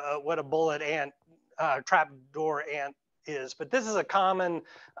what a bullet ant, trapdoor ant is. But this is a common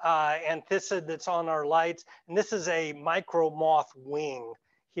anthicid that's on our lights, and this is a micro moth wing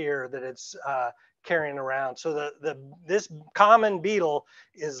here that it's carrying around. So this common beetle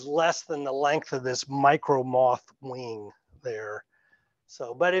is less than the length of this micro moth wing there.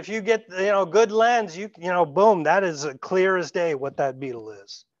 So, but if you get, good lens, boom, that is clear as day what that beetle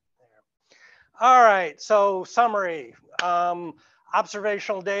is. All right, so summary.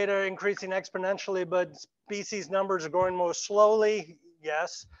 Observational data increasing exponentially, but species numbers are growing most slowly.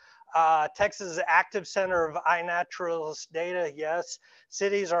 Yes. Texas is an active center of iNaturalist data. Yes.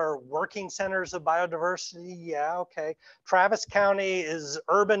 Cities are working centers of biodiversity. Yeah, okay. Travis County is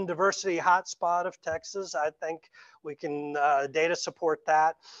urban diversity hotspot of Texas. I think we can data support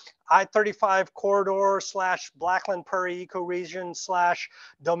that. I-35 corridor / Blackland Prairie ecoregion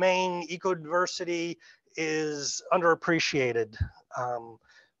 / domain ecodiversity is underappreciated.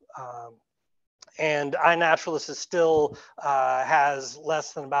 And iNaturalist is still has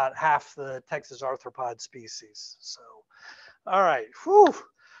less than about half the Texas arthropod species. So, all right, whew.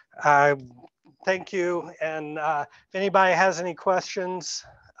 Thank you. And if anybody has any questions,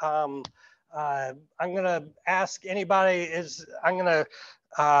 I'm gonna ask anybody I'm gonna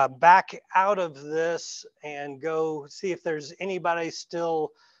back out of this and go see if there's anybody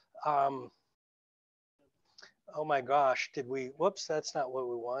still, oh my gosh, whoops, that's not what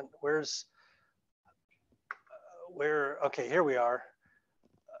we want. Okay, here we are.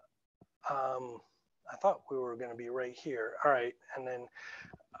 I thought we were gonna be right here. All right, and then,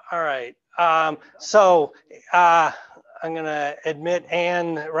 all right. So I'm gonna admit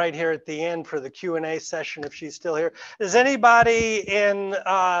Ann right here at the end for the Q&A session if she's still here. Does anybody in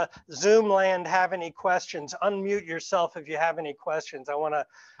Zoom land have any questions? Unmute yourself if you have any questions. I wanna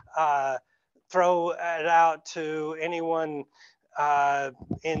throw it out to anyone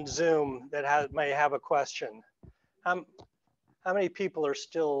in Zoom that may have a question. How many people are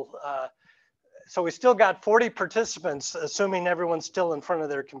still, so we still got 40 participants, assuming everyone's still in front of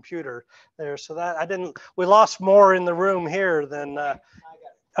their computer there. So that we lost more in the room here than,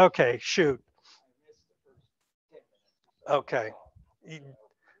 okay, shoot. Okay.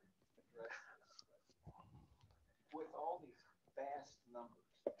 With all these vast numbers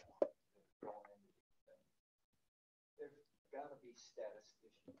going into these things, there's got to be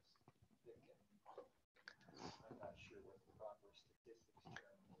statisticians that can, I'm not sure what the proper statistics term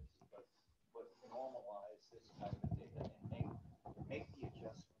is, but normalize this kind of data and make the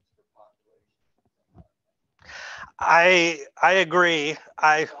adjustments for population. I agree. It's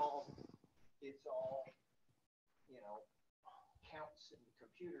all, counts and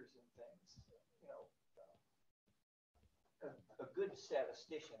computers and things. A good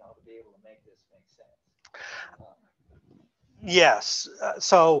statistician ought to be able to make this make sense. Yes.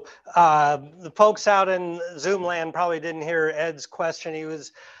 So the folks out in Zoom land probably didn't hear Ed's question. He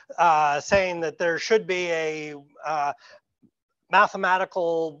was saying that there should be a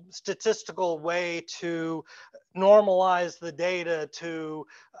mathematical, statistical way to normalize the data to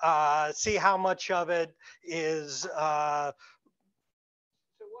see how much of it is. So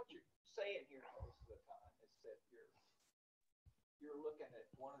what you're saying here most of the time is that you're looking at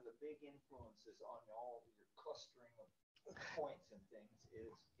one of the big influences on all your clustering of points and things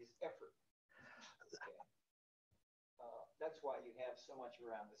is effort. Okay. That's why you have so much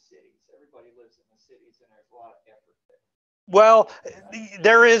around the cities. Everybody lives in the cities and there's a lot of effort there. Well,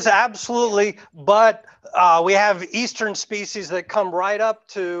 there is absolutely, but we have eastern species that come right up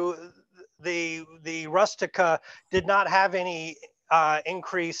to the rustica did not have any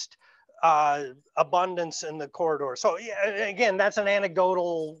increased abundance in the corridor. So yeah, again, that's an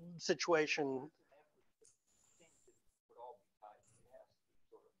anecdotal situation.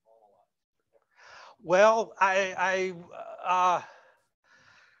 Well,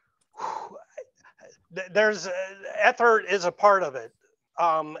 there's effort is a part of it.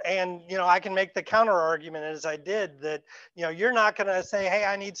 And, I can make the counter argument as I did that, you're not going to say, hey,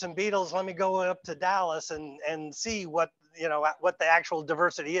 I need some beetles. Let me go up to Dallas and see what the actual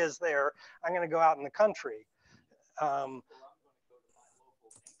diversity is there. I'm going to go out in the country.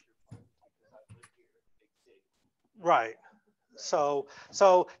 Right. So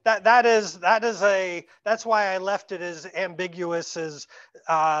that's why I left it as ambiguous as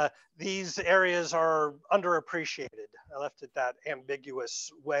these areas are underappreciated. I left it that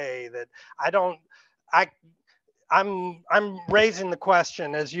ambiguous way that I'm raising the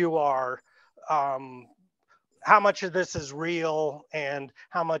question as you are, how much of this is real and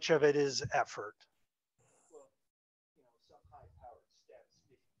how much of it is effort? Well, some high-powered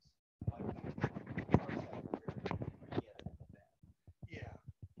statisticians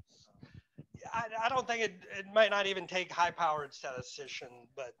I don't think it might not even take high-powered statistician,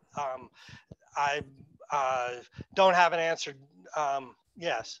 but I don't have an answer.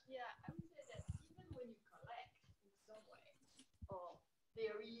 Yes. Yeah, I would say that even when you collect in some way,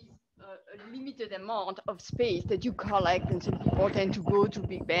 there is a limited amount of space that you collect, and some people tend to go to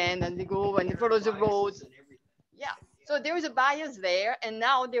Big Bend and they go and they follow the roads. Yeah, so there is a bias there, and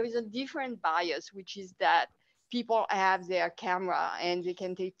now there is a different bias, which is that people have their camera and they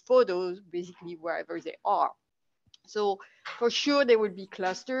can take photos basically wherever they are. So for sure there will be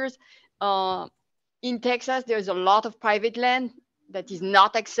clusters. In Texas, there's a lot of private land that is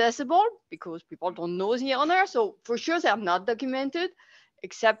not accessible because people don't know the owner. So for sure they are not documented,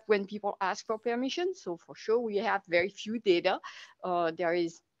 except when people ask for permission. So for sure we have very few data. There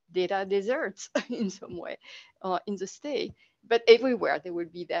is data deserts in some way in the state, but everywhere there will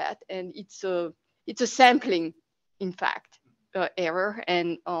be that, and it's a sampling, in fact, error.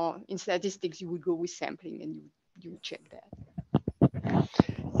 And in statistics, you would go with sampling and you would check that.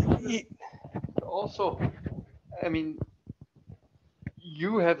 Also, I mean,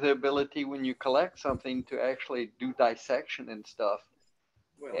 you have the ability when you collect something to actually do dissection and stuff.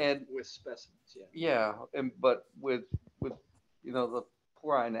 Well, and with specimens, yeah. Yeah, but with you know, the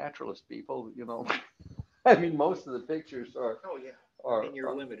poor iNaturalist people, you know, I mean, most of the pictures are. Oh, yeah. I mean,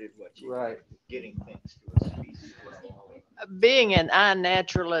 you're limited what you right. getting things to a species level. Being an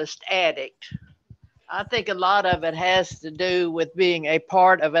iNaturalist addict, I think a lot of it has to do with being a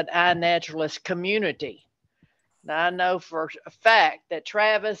part of an iNaturalist community. Now, I know for a fact that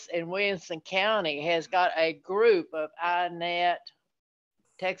Travis and Williamson County has got a group of iNat,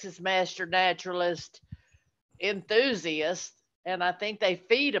 Texas Master Naturalist enthusiasts, and I think they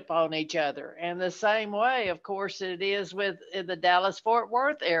feed upon each other. And the same way, of course, it is with in the Dallas-Fort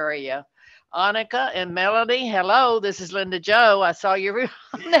Worth area. Annika and Melanie, hello, this is Linda Joe. I saw you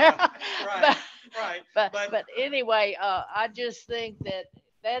on there. Right, But anyway, I just think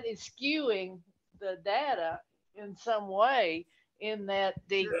that is skewing the data in some way, in that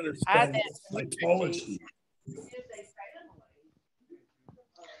the iNat community is a family.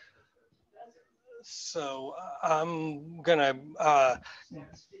 So I'm gonna all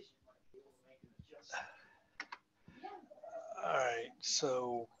right,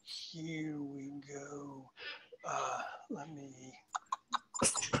 so here we go. Let me.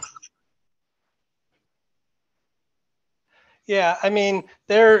 Yeah, I mean,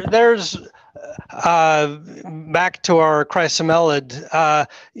 there's back to our chrysomelid.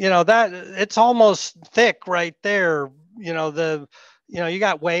 You know, that it's almost thick right there. You know, you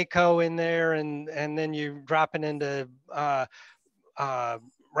got Waco in there, and then you drop it into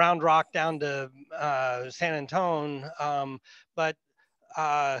Round Rock down to San Antone. But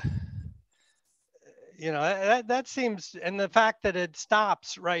you know, that seems, and the fact that it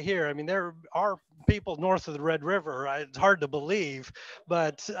stops right here. I mean, there are people north of the Red River. It's hard to believe,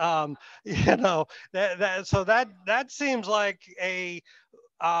 but you know, that seems like a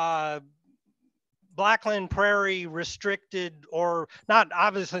Blackland Prairie restricted, or not,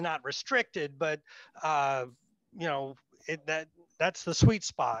 obviously not restricted, but you know, that's the sweet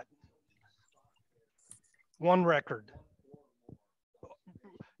spot. One record.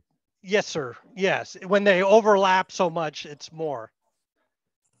 Yes, sir. Yes. When they overlap so much, it's more.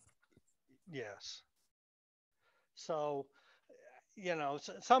 Yes. So, you know,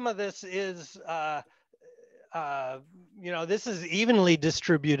 some of this is, you know, this is evenly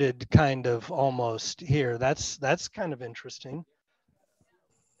distributed kind of almost here. That's kind of interesting.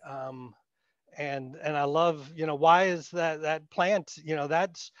 And I love, you know, why is that plant, you know,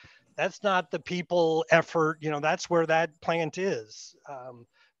 that's not the people effort, you know, that's where that plant is.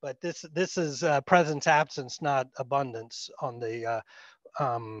 But this is presence absence, not abundance on the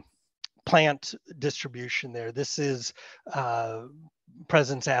plant distribution there. This is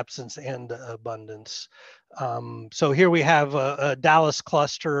presence absence and abundance. So here we have a Dallas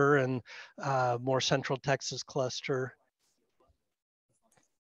cluster and more Central Texas cluster.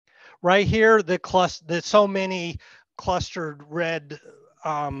 Right here, there's so many clustered red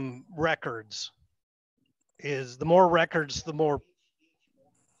records. Is the more records, the more.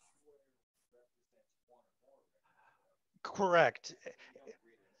 Correct.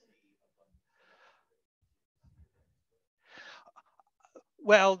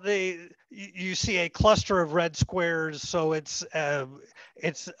 Well, you see a cluster of red squares, so it's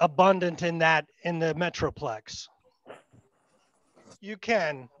abundant in the metroplex. You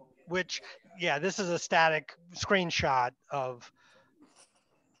can, which, yeah, this is a static screenshot of.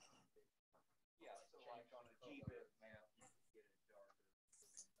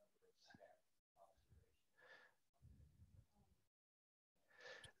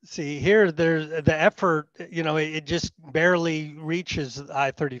 See here, there's the effort, you know, it just barely reaches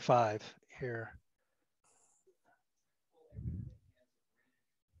I-35 here.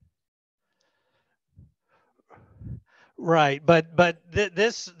 Right, but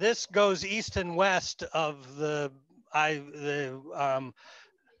this goes east and west of the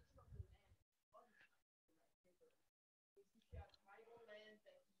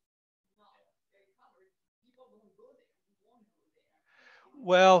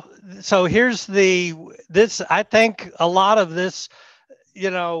well, so here's this. I think a lot of this,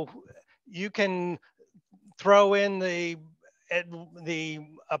 you know, you can throw in the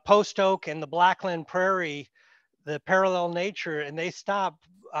post oak and the Blackland Prairie, the parallel nature, and they stop.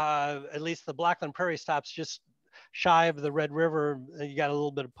 At least the Blackland Prairie stops just shy of the Red River. You got a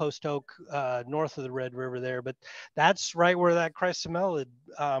little bit of post oak north of the Red River there, but that's right where that chrysomelid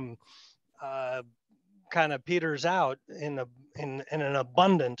kind of peters out in an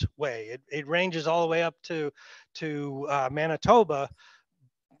abundant way. It ranges all the way up to Manitoba,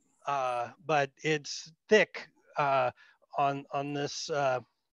 but it's thick on this.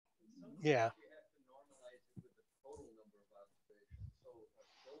 Yeah.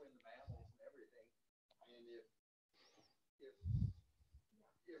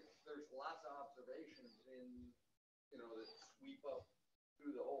 Lots of observations in, that sweep up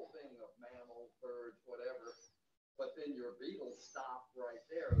through the whole thing of mammals, birds, whatever. But then your beetles stop right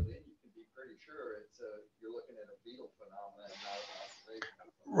there. Then you can be pretty sure you're looking at a beetle phenomenon, not an observation.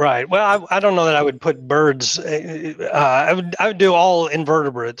 Right. Well, I don't know that I would put birds. I would do all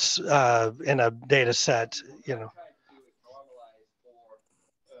invertebrates in a data set.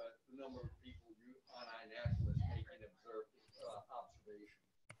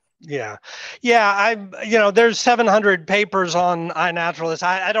 Yeah. There's 700 papers on iNaturalist.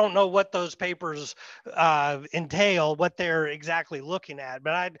 I don't know what those papers entail, what they're exactly looking at,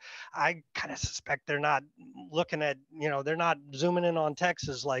 but I kind of suspect they're not looking at, they're not zooming in on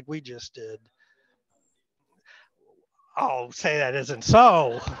Texas like we just did. Oh, say that isn't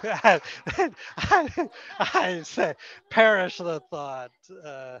so. I say, perish the thought.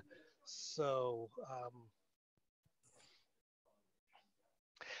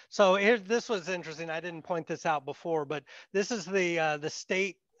 So here, this was interesting. I didn't point this out before, but this is the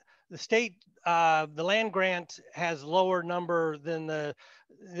state. The land grant has lower number than this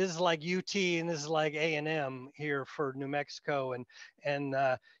is like UT and this is like A&M here for New Mexico, and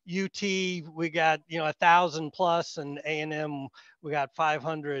UT we got 1,000 plus, and A&M we got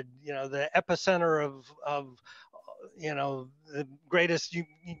 500. The epicenter of the greatest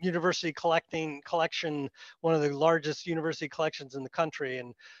university collection, one of the largest university collections in the country,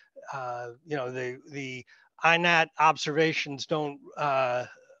 and the iNat observations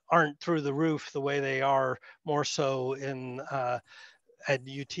aren't through the roof the way they are more so at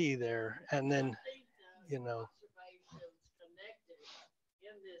UT there, and then observations connected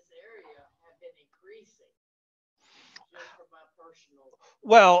in this area have been increasing. Just from my personal.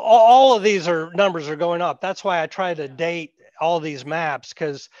 Well, all of these numbers are going up. That's why I try to date all these maps,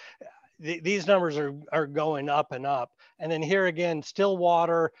 because these numbers are going up and up. And then here again,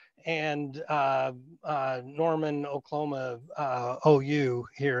 Stillwater and Norman, Oklahoma, OU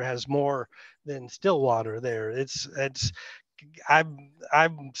here has more than Stillwater there. I'm a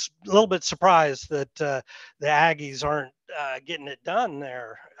little bit surprised that the Aggies aren't getting it done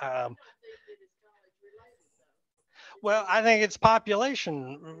there. Well, I think it's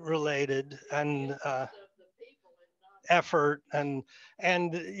population related and effort, and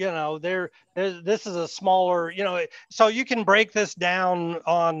this is a smaller, so you can break this down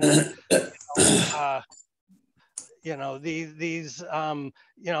on this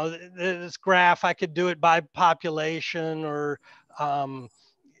graph. I could do it by population, or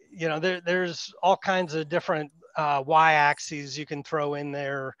there's all kinds of different y-axes you can throw in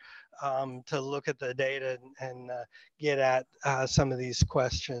there to look at the data and get at some of these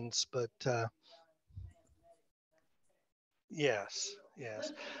questions. But yes.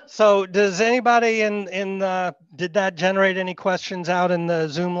 So does anybody did that generate any questions out in the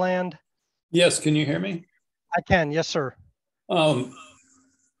Zoom land? Yes, can you hear me? I can, yes, sir. I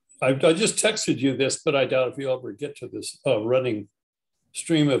just texted you this, but I doubt if you'll ever get to this running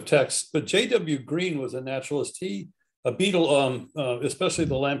stream of text. But J.W. Green was a naturalist. A beetle, especially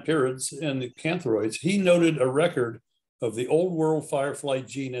the lampreyrids and the canthroids, he noted a record of the old world firefly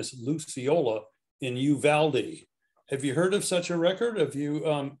genus Luciola in Uvalde. Have you heard of such a record? Have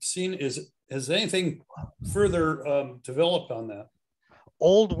you seen, has anything further developed on that?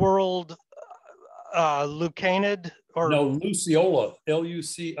 Old world Lucanid? Or no, Luciola,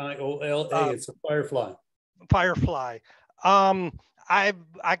 Luciola. It's a firefly. Firefly. I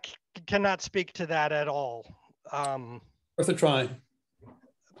cannot speak to that at all. Worth a try.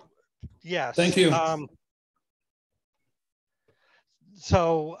 Yes. Thank you.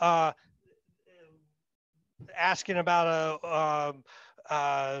 asking about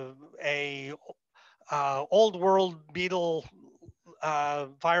a old world beetle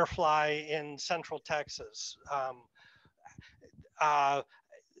firefly in central Texas.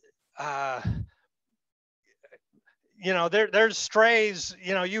 You know, there's strays,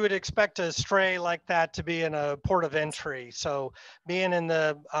 you know, you would expect a stray like that to be in a port of entry. So being in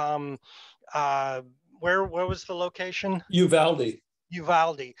the, where was the location? Uvalde.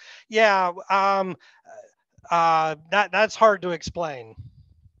 Uvalde. Yeah. That's hard to explain.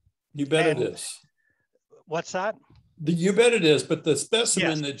 You bet it is. What's that? You bet it is, but the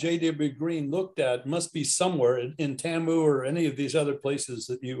specimen Yes. that J.W. Green looked at must be somewhere in Tamu or any of these other places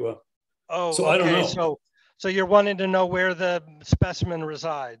that you. Oh, so okay. I don't know. So you're wanting to know where the specimen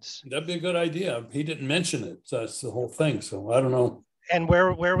resides. That'd be a good idea. He didn't mention it. So that's the whole thing. So I don't know. And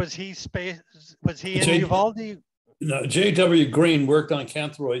where was he? Was he in Uvalde? No, J.W. Green worked on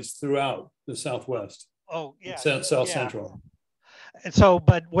canthroids throughout the Southwest. Oh, yeah. South Central. And so,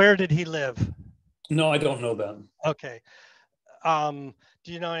 but where did he live? No, I don't know that. Okay. Do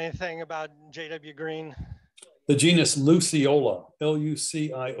you know anything about J.W. Green? The genus Luciola,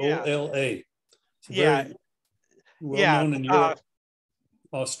 Luciola. Yeah. Well known in Europe,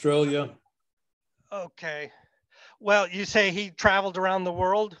 Australia. Okay. Well, you say he traveled around the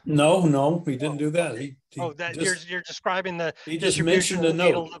world? No, he didn't do that. Okay. He You're describing the he just distribution mentioned a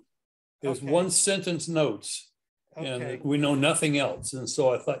of note. There's one sentence notes, Okay. and we know nothing else. And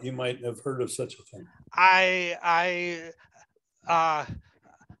so I thought you might have heard of such a thing.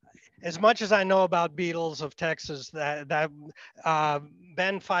 As much as I know about beetles of Texas, that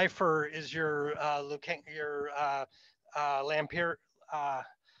Ben Pfeiffer is your Lampier,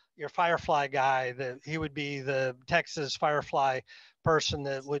 your firefly guy. That he would be the Texas firefly person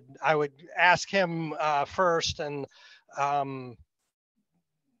that I would ask him first,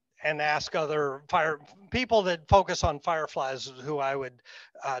 and ask other people that focus on fireflies who I would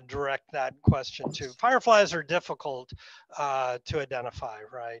direct that question to. Fireflies are difficult to identify,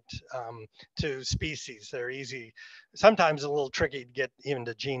 right? To species, they're easy, sometimes a little tricky to get even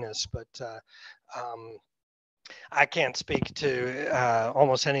to genus, but I can't speak to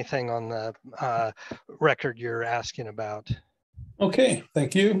almost anything on the record you're asking about. Okay,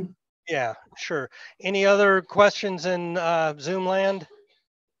 thank you. Yeah, sure. Any other questions in Zoom land?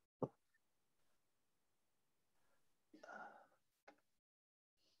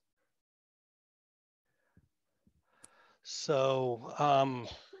 So,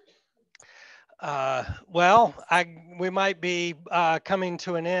 well, we might be coming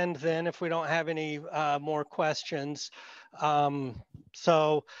to an end then if we don't have any more questions.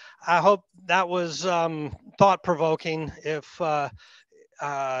 So I hope that was thought-provoking. If I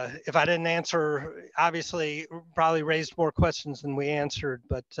didn't answer, obviously probably raised more questions than we answered,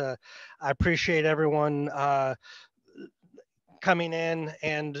 but I appreciate everyone coming in,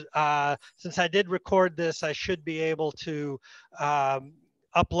 and since I did record this, I should be able to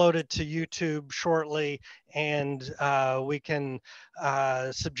upload it to YouTube shortly, and we can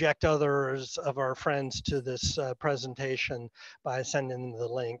subject others of our friends to this presentation by sending them the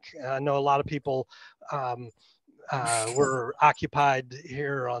link. I know a lot of people were occupied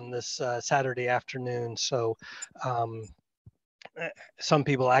here on this Saturday afternoon, so some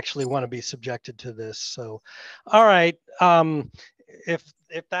people actually want to be subjected to this. So, all right. If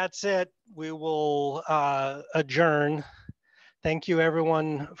that's it, we will adjourn. Thank you,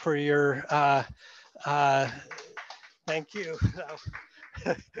 everyone, for your. Thank you.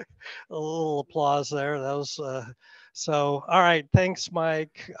 A little applause there. That was so. All right. Thanks,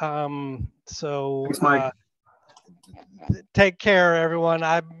 Mike. Thanks, Mike. Take care, everyone.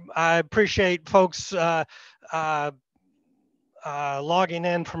 I appreciate folks logging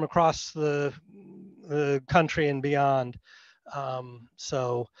in from across the country and beyond.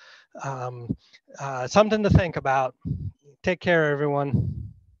 Something to think about. Take care, everyone.